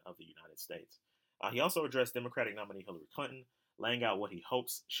president of the United States. He also addressed Democratic nominee Hillary Clinton, laying out what he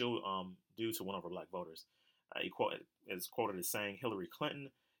hopes she'll do to win over black voters. He is quoted as saying, Hillary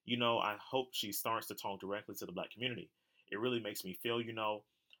Clinton, I hope she starts to talk directly to the black community. It really makes me feel,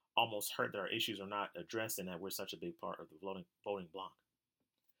 almost hurt that our issues are not addressed and that we're such a big part of the voting bloc.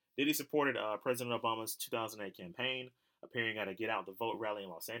 Diddy supported President Obama's 2008 campaign, appearing at a Get Out the Vote rally in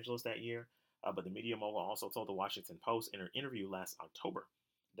Los Angeles that year. But the media mogul also told the Washington Post in an interview last October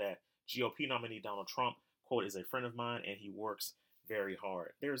that GOP nominee Donald Trump, quote, is a friend of mine and he works very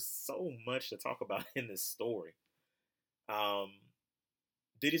hard. There's so much to talk about in this story.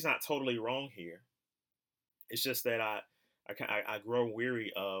 Diddy's not totally wrong here. It's just that I grow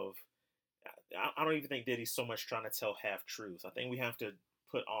weary of, I don't even think Diddy's so much trying to tell half truths. I think we have to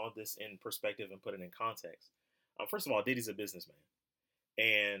put all of this in perspective and put it in context. First of all, Diddy's a businessman,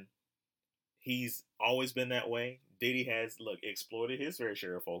 and he's always been that way. Diddy has, exploited his fair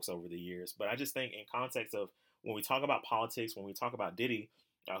share of folks over the years, but I just think in context of when we talk about politics, when we talk about Diddy,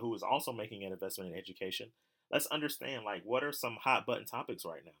 who is also making an investment in education, let's understand, what are some hot button topics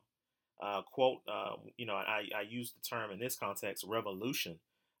right now? Quote, I use the term in this context, revolution.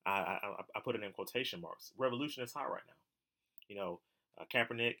 I put it in quotation marks. Revolution is hot right now.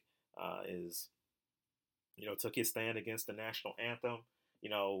 Kaepernick is... took his stand against the national anthem.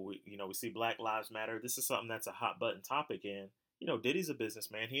 We see Black Lives Matter. This is something that's a hot button topic. And, Diddy's a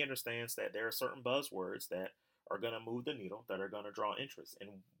businessman. He understands that there are certain buzzwords that are going to move the needle, that are going to draw interest.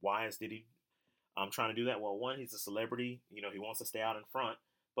 And why is Diddy trying to do that? Well, one, he's a celebrity. He wants to stay out in front.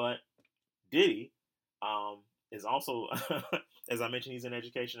 But Diddy is also, as I mentioned, he's in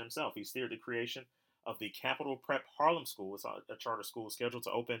education himself. He steered the creation of the Capital Prep Harlem School. It's a charter school scheduled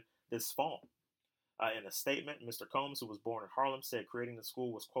to open this fall. In a statement, Mr. Combs, who was born in Harlem, said creating the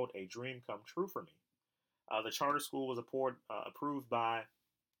school was, quote, a dream come true for me. The charter school was approved by, I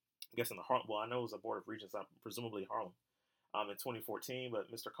guess, I know it was a Board of Regents, presumably Harlem, in 2014,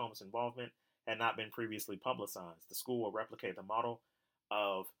 but Mr. Combs' involvement had not been previously publicized. The school will replicate the model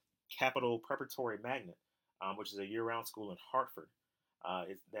of Capital Preparatory Magnet, which is a year-round school in Hartford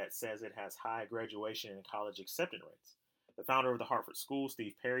that says it has high graduation and college acceptance rates. The founder of the Hartford School,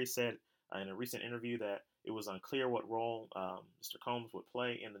 Steve Perry, said in a recent interview that it was unclear what role Mr. Combs would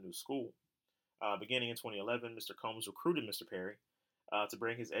play in the new school. Beginning in 2011, Mr. Combs recruited Mr. Perry to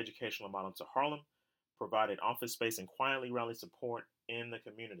bring his educational model to Harlem, provided office space, and quietly rallied support in the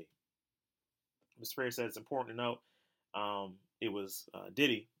community. Mr. Perry said it's important to note it was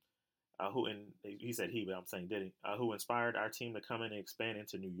Diddy, he said he, but I'm saying Diddy, who inspired our team to come in and expand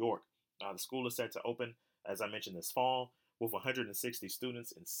into New York. The school is set to open, as I mentioned, this fall with 160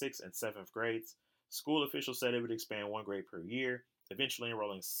 students in 6th and 7th grades. School officials said it would expand 1 grade per year, eventually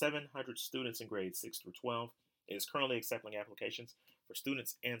enrolling 700 students in grades 6 through 12. It is currently accepting applications for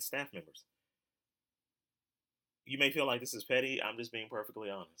students and staff members. You may feel like this is petty. I'm just being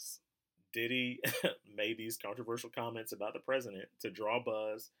perfectly honest. Diddy made these controversial comments about the president to draw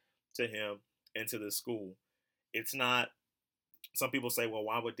buzz to him and to the school. It's not, some people say, well,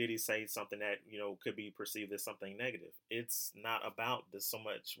 why would Diddy say something that, could be perceived as something negative? It's not about this so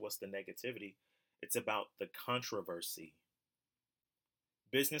much what's the negativity. It's about the controversy.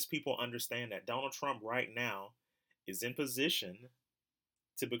 Business people understand that Donald Trump right now is in position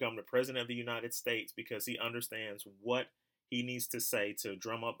to become the president of the United States because he understands what he needs to say to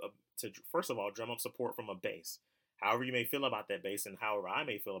first of all, drum up support from a base. However you may feel about that base and however I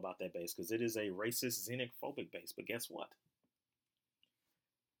may feel about that base, because it is a racist, xenophobic base. But guess what?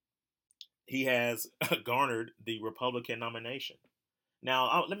 He has garnered the Republican nomination.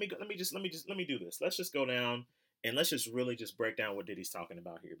 Now, let me do this. Let's just go down and let's just really just break down what Diddy's talking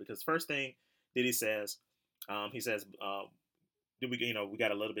about here. Because first thing Diddy says, we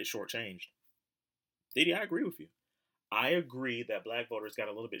got a little bit shortchanged. Diddy, I agree with you. I agree that black voters got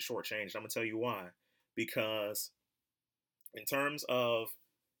a little bit shortchanged. I'm gonna tell you why. Because in terms of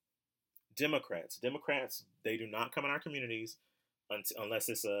Democrats, they do not come in our communities unless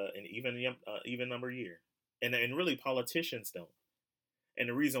it's an even number year, and really politicians don't. And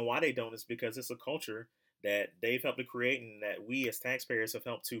the reason why they don't is because it's a culture that they've helped to create and that we as taxpayers have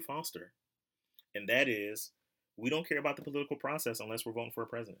helped to foster. And that is, we don't care about the political process unless we're voting for a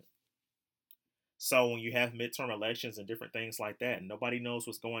president. So when you have midterm elections and different things like that, nobody knows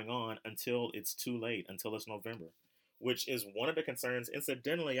what's going on until it's too late, until it's November, which is one of the concerns,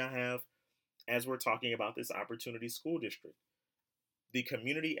 incidentally, I have as we're talking about this Opportunity School District. The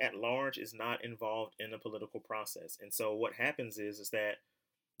community at large is not involved in the political process. And so what happens is that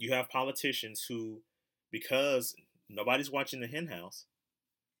you have politicians who, because nobody's watching the hen house,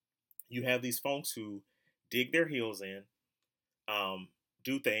 you have these folks who dig their heels in,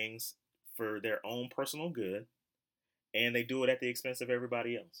 do things for their own personal good, and they do it at the expense of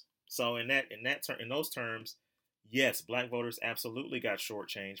everybody else. So in those terms, yes, black voters absolutely got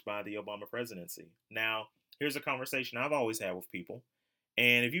shortchanged by the Obama presidency. Now, here's a conversation I've always had with people,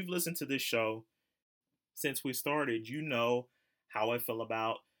 and if you've listened to this show since we started, you know how I feel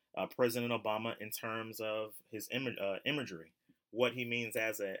about President Obama in terms of his imagery, what he means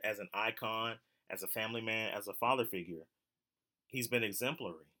as an icon, as a family man, as a father figure. He's been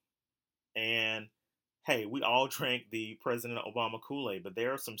exemplary. And hey, we all drank the President Obama Kool-Aid, but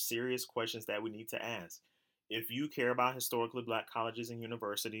there are some serious questions that we need to ask. If you care about historically black colleges and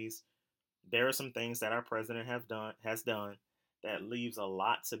universities, there are some things that our president has done that leaves a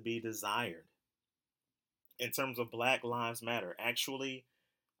lot to be desired. In terms of Black Lives Matter, actually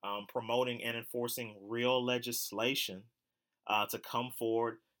promoting and enforcing real legislation to come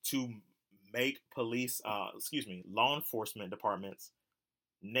forward to make law enforcement departments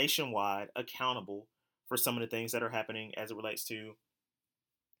nationwide accountable for some of the things that are happening as it relates to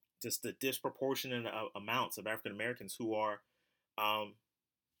just the disproportionate amounts of African Americans who are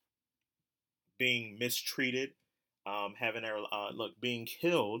being mistreated, having their being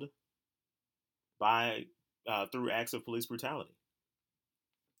killed by through acts of police brutality.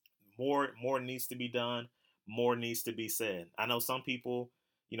 More needs to be done. More needs to be said. I know some people,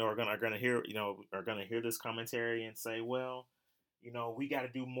 are gonna hear this commentary and say, well, we got to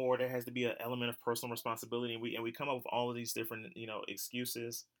do more. There has to be an element of personal responsibility, and we come up with all of these different,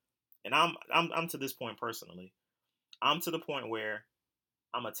 excuses. And I'm to this point personally. I'm to the point where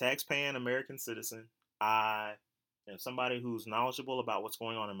I'm a tax-paying American citizen. I am somebody who's knowledgeable about what's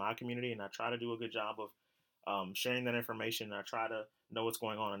going on in my community, and I try to do a good job of sharing that information. And I try to know what's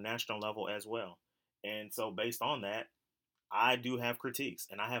going on a national level as well. And so based on that, I do have critiques,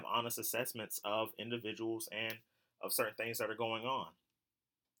 and I have honest assessments of individuals and of certain things that are going on.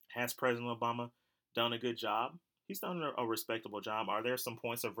 Has President Obama done a good job? He's done a respectable job. Are there some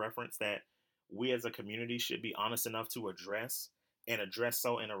points of reference that we as a community should be honest enough to address, and address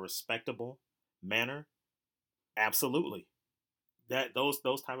so in a respectable manner? Absolutely. Those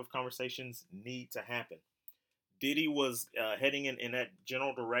type of conversations need to happen. Diddy was heading in that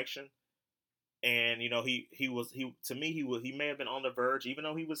general direction, and he may have been on the verge, even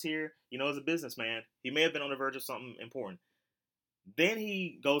though he was here, as a businessman, he may have been on the verge of something important. Then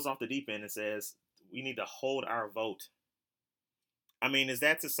he goes off the deep end and says, we need to hold our vote. I mean, is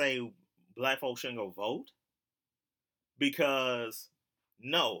that to say black folks shouldn't go vote? Because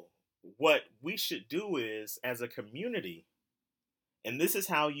no, what we should do is, as a community, and this is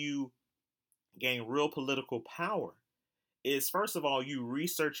how you gain real political power, is first of all, you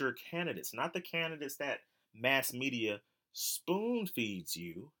research your candidates, not the candidates that mass media spoon feeds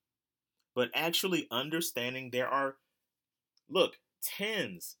you, but actually understanding there are,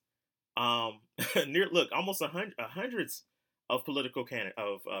 tens, almost hundreds of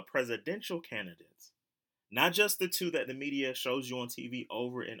presidential candidates, not just the two that the media shows you on TV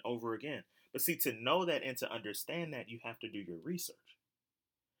over and over again. But see, to know that and to understand that, you have to do your research.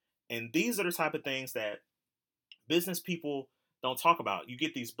 And these are the type of things that business people don't talk about. You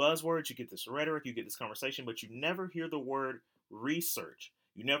get these buzzwords, you get this rhetoric, you get this conversation, but you never hear the word research.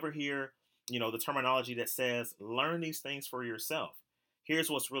 You never hear, the terminology that says, learn these things for yourself. Here's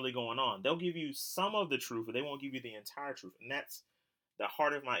what's really going on. They'll give you some of the truth, but they won't give you the entire truth. And that's the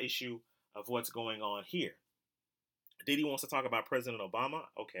heart of my issue of what's going on here. Diddy wants to talk about President Obama.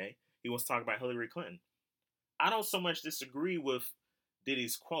 Okay. He wants to talk about Hillary Clinton. I don't so much disagree with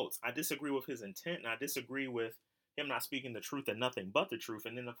Diddy's quotes. I disagree with his intent, and I disagree with him not speaking the truth and nothing but the truth.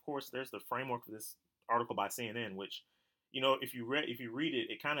 And then, of course, there's the framework for this article by CNN, which, if you read it,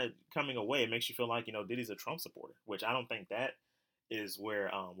 it kind of coming away, it makes you feel like, Diddy's a Trump supporter, which I don't think that is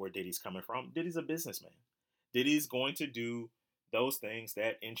where Diddy's coming from. Diddy's a businessman. Diddy's going to do those things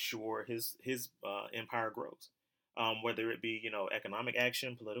that ensure his empire grows, whether it be, economic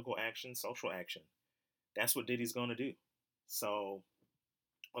action, political action, social action. That's what Diddy's going to do. So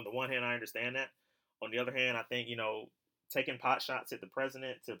on the one hand, I understand that. On the other hand, I think, taking pot shots at the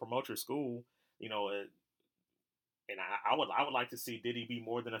president to promote your school, and I would like to see Diddy be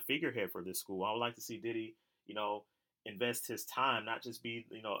more than a figurehead for this school. I would like to see Diddy, invest his time, not just be,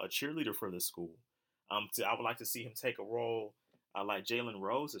 a cheerleader for this school. I would like to see him take a role like Jalen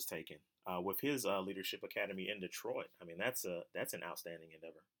Rose is taking with his leadership academy in Detroit. I mean, that's an outstanding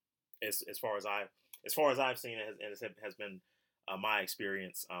endeavor. As far as I've seen it, and it has been my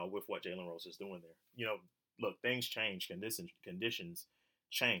experience with what Jalen Rose is doing there. Things change, conditions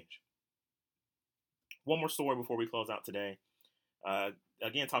change. One more story before we close out today.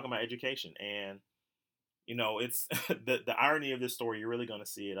 Again, talking about education, and it's the irony of this story. You're really going to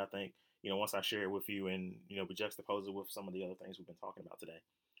see it, I think, once I share it with you, and we juxtapose it with some of the other things we've been talking about today.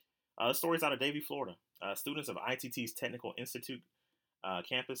 The story's out of Davie, Florida. Students of ITT's Technical Institute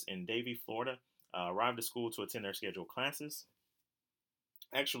campus in Davie, Florida, arrived at school to attend their scheduled classes.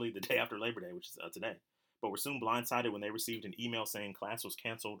 Actually, the day after Labor Day, which is today, but were soon blindsided when they received an email saying class was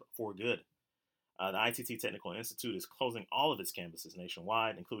canceled for good. The ITT Technical Institute is closing all of its campuses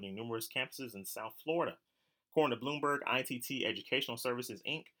nationwide, including numerous campuses in South Florida. According to Bloomberg, ITT Educational Services,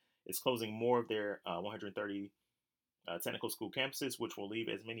 Inc. is closing more of their 130 technical school campuses, which will leave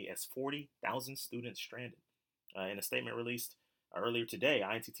as many as 40,000 students stranded. In a statement released earlier today,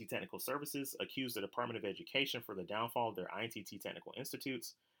 ITT Technical Services accused the Department of Education for the downfall of their ITT Technical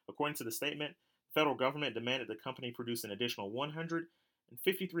Institutes. According to the statement, the federal government demanded the company produce an additional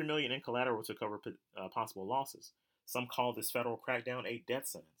 $153 million in collateral to cover possible losses. Some call this federal crackdown a death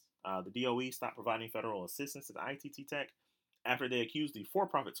sentence. The DOE stopped providing federal assistance to the ITT Tech after they accused the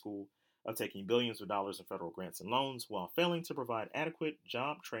for-profit school of taking billions of dollars in federal grants and loans while failing to provide adequate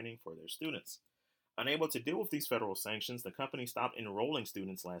job training for their students. Unable to deal with these federal sanctions, the company stopped enrolling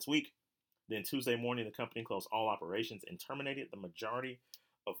students last week. Then Tuesday morning, the company closed all operations and terminated the majority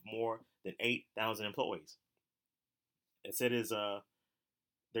of more than 8,000 employees. It said there's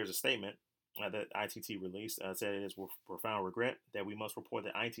a statement that ITT released. Said it is with profound regret that we must report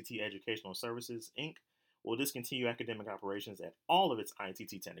that ITT Educational Services, Inc. will discontinue academic operations at all of its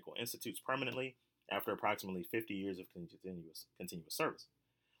ITT Technical Institutes permanently after approximately 50 years of continuous service.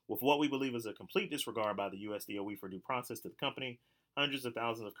 With what we believe is a complete disregard by the U.S. DOE for due process to the company, hundreds of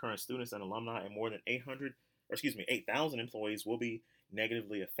thousands of current students and alumni and more than 8,000 employees will be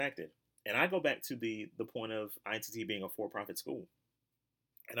negatively affected. And I go back to the point of ITT being a for-profit school.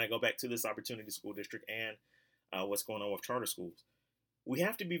 And I go back to this Opportunity School District and what's going on with charter schools. We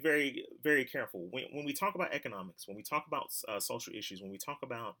have to be very, very careful. When we talk about economics, when we talk about social issues, when we talk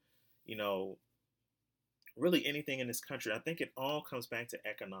about, really anything in this country, I think it all comes back to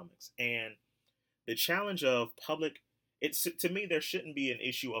economics. And the challenge of to me, there shouldn't be an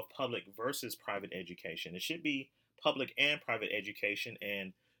issue of public versus private education. It should be public and private education,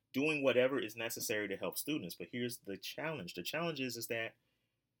 and doing whatever is necessary to help students. But here's the challenge. The challenge is that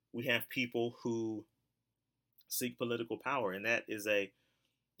we have people who seek political power, and that is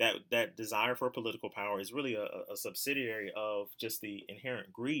that desire for political power is really a subsidiary of just the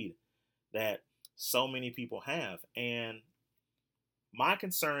inherent greed that so many people have. And my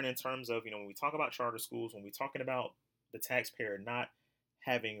concern in terms of, when we talk about charter schools, when we're talking about the taxpayer not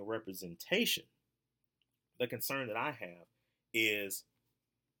having representation, the concern that I have is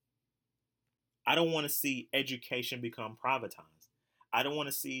I don't want to see education become privatized. I don't want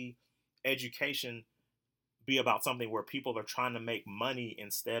to see education be about something where people are trying to make money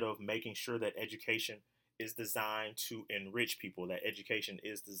instead of making sure that education is designed to enrich people, that education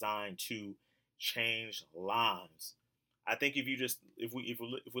is designed to change lives. I think if we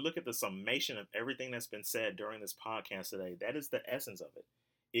look at the summation of everything that's been said during this podcast today, that is the essence of it.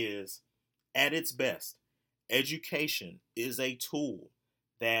 Is at its best, education is a tool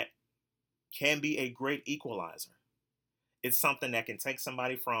that can be a great equalizer. It's something that can take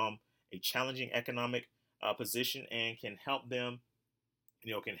somebody from a challenging economic position and can help them,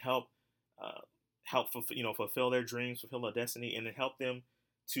 can help fulfill their dreams, fulfill their destiny, and then help them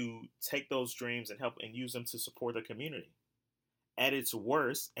to take those dreams and help and use them to support the community. At its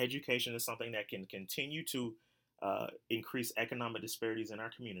worst, education is something that can continue to increase economic disparities in our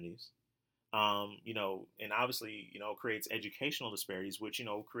communities. And obviously, creates educational disparities, which,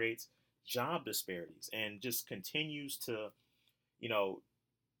 creates job disparities and just continues to,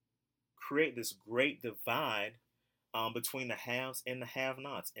 create this great divide between the haves and the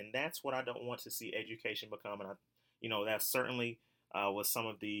have-nots. And that's what I don't want to see education become. And that certainly was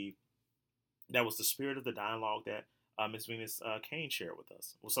that was the spirit of the dialogue that Ms. Venus Kane shared with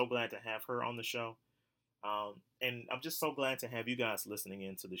us. We're so glad to have her on the show. And I'm just so glad to have you guys listening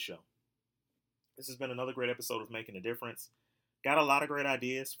in to the show. This has been another great episode of Making a Difference. Got a lot of great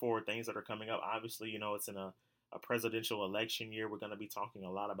ideas for things that are coming up. Obviously, it's in a presidential election year. We're going to be talking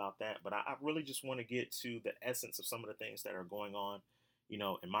a lot about that. But I really just want to get to the essence of some of the things that are going on,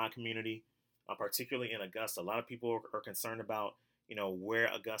 in my community, particularly in Augusta. A lot of people are concerned about, where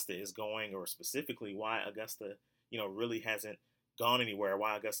Augusta is going, or specifically why Augusta, really hasn't gone anywhere,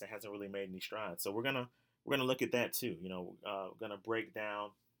 why Augusta hasn't really made any strides. So we're gonna look at that too. Gonna break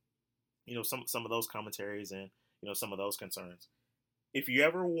down, some of those commentaries and some of those concerns. If you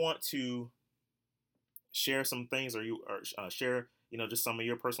ever want to share some things, or share just some of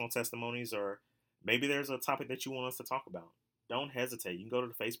your personal testimonies, or maybe there's a topic that you want us to talk about, don't hesitate. You can go to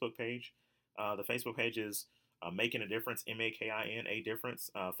the Facebook page. The Facebook page is Making a Difference, MAKIN a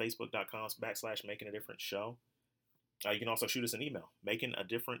difference, facebook.com/Making a Difference show. You can also shoot us an email,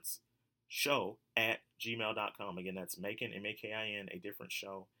 makingadifferenceshow@gmail.com. Again, that's making, MAKIN a difference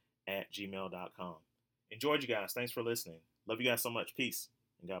show@gmail.com. Enjoyed you guys. Thanks for listening. Love you guys so much. Peace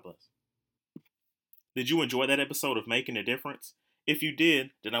and God bless. Did you enjoy that episode of Making a Difference? If you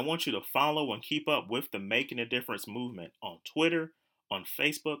did, then I want you to follow and keep up with the Making a Difference movement on Twitter, on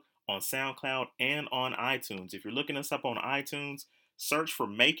Facebook, on SoundCloud, and on iTunes. If you're looking us up on iTunes, search for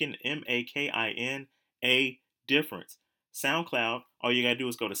Making, MAKIN a difference. SoundCloud, all you gotta do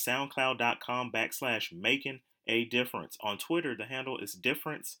is go to soundcloud.com/Making a Difference. On Twitter, the handle is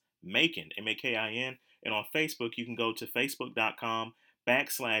Difference Making, MAKIN. And on Facebook, you can go to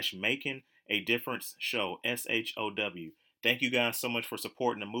facebook.com/Making a Difference show, SHOW. Thank you guys so much for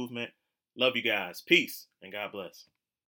supporting the movement. Love you guys. Peace and God bless.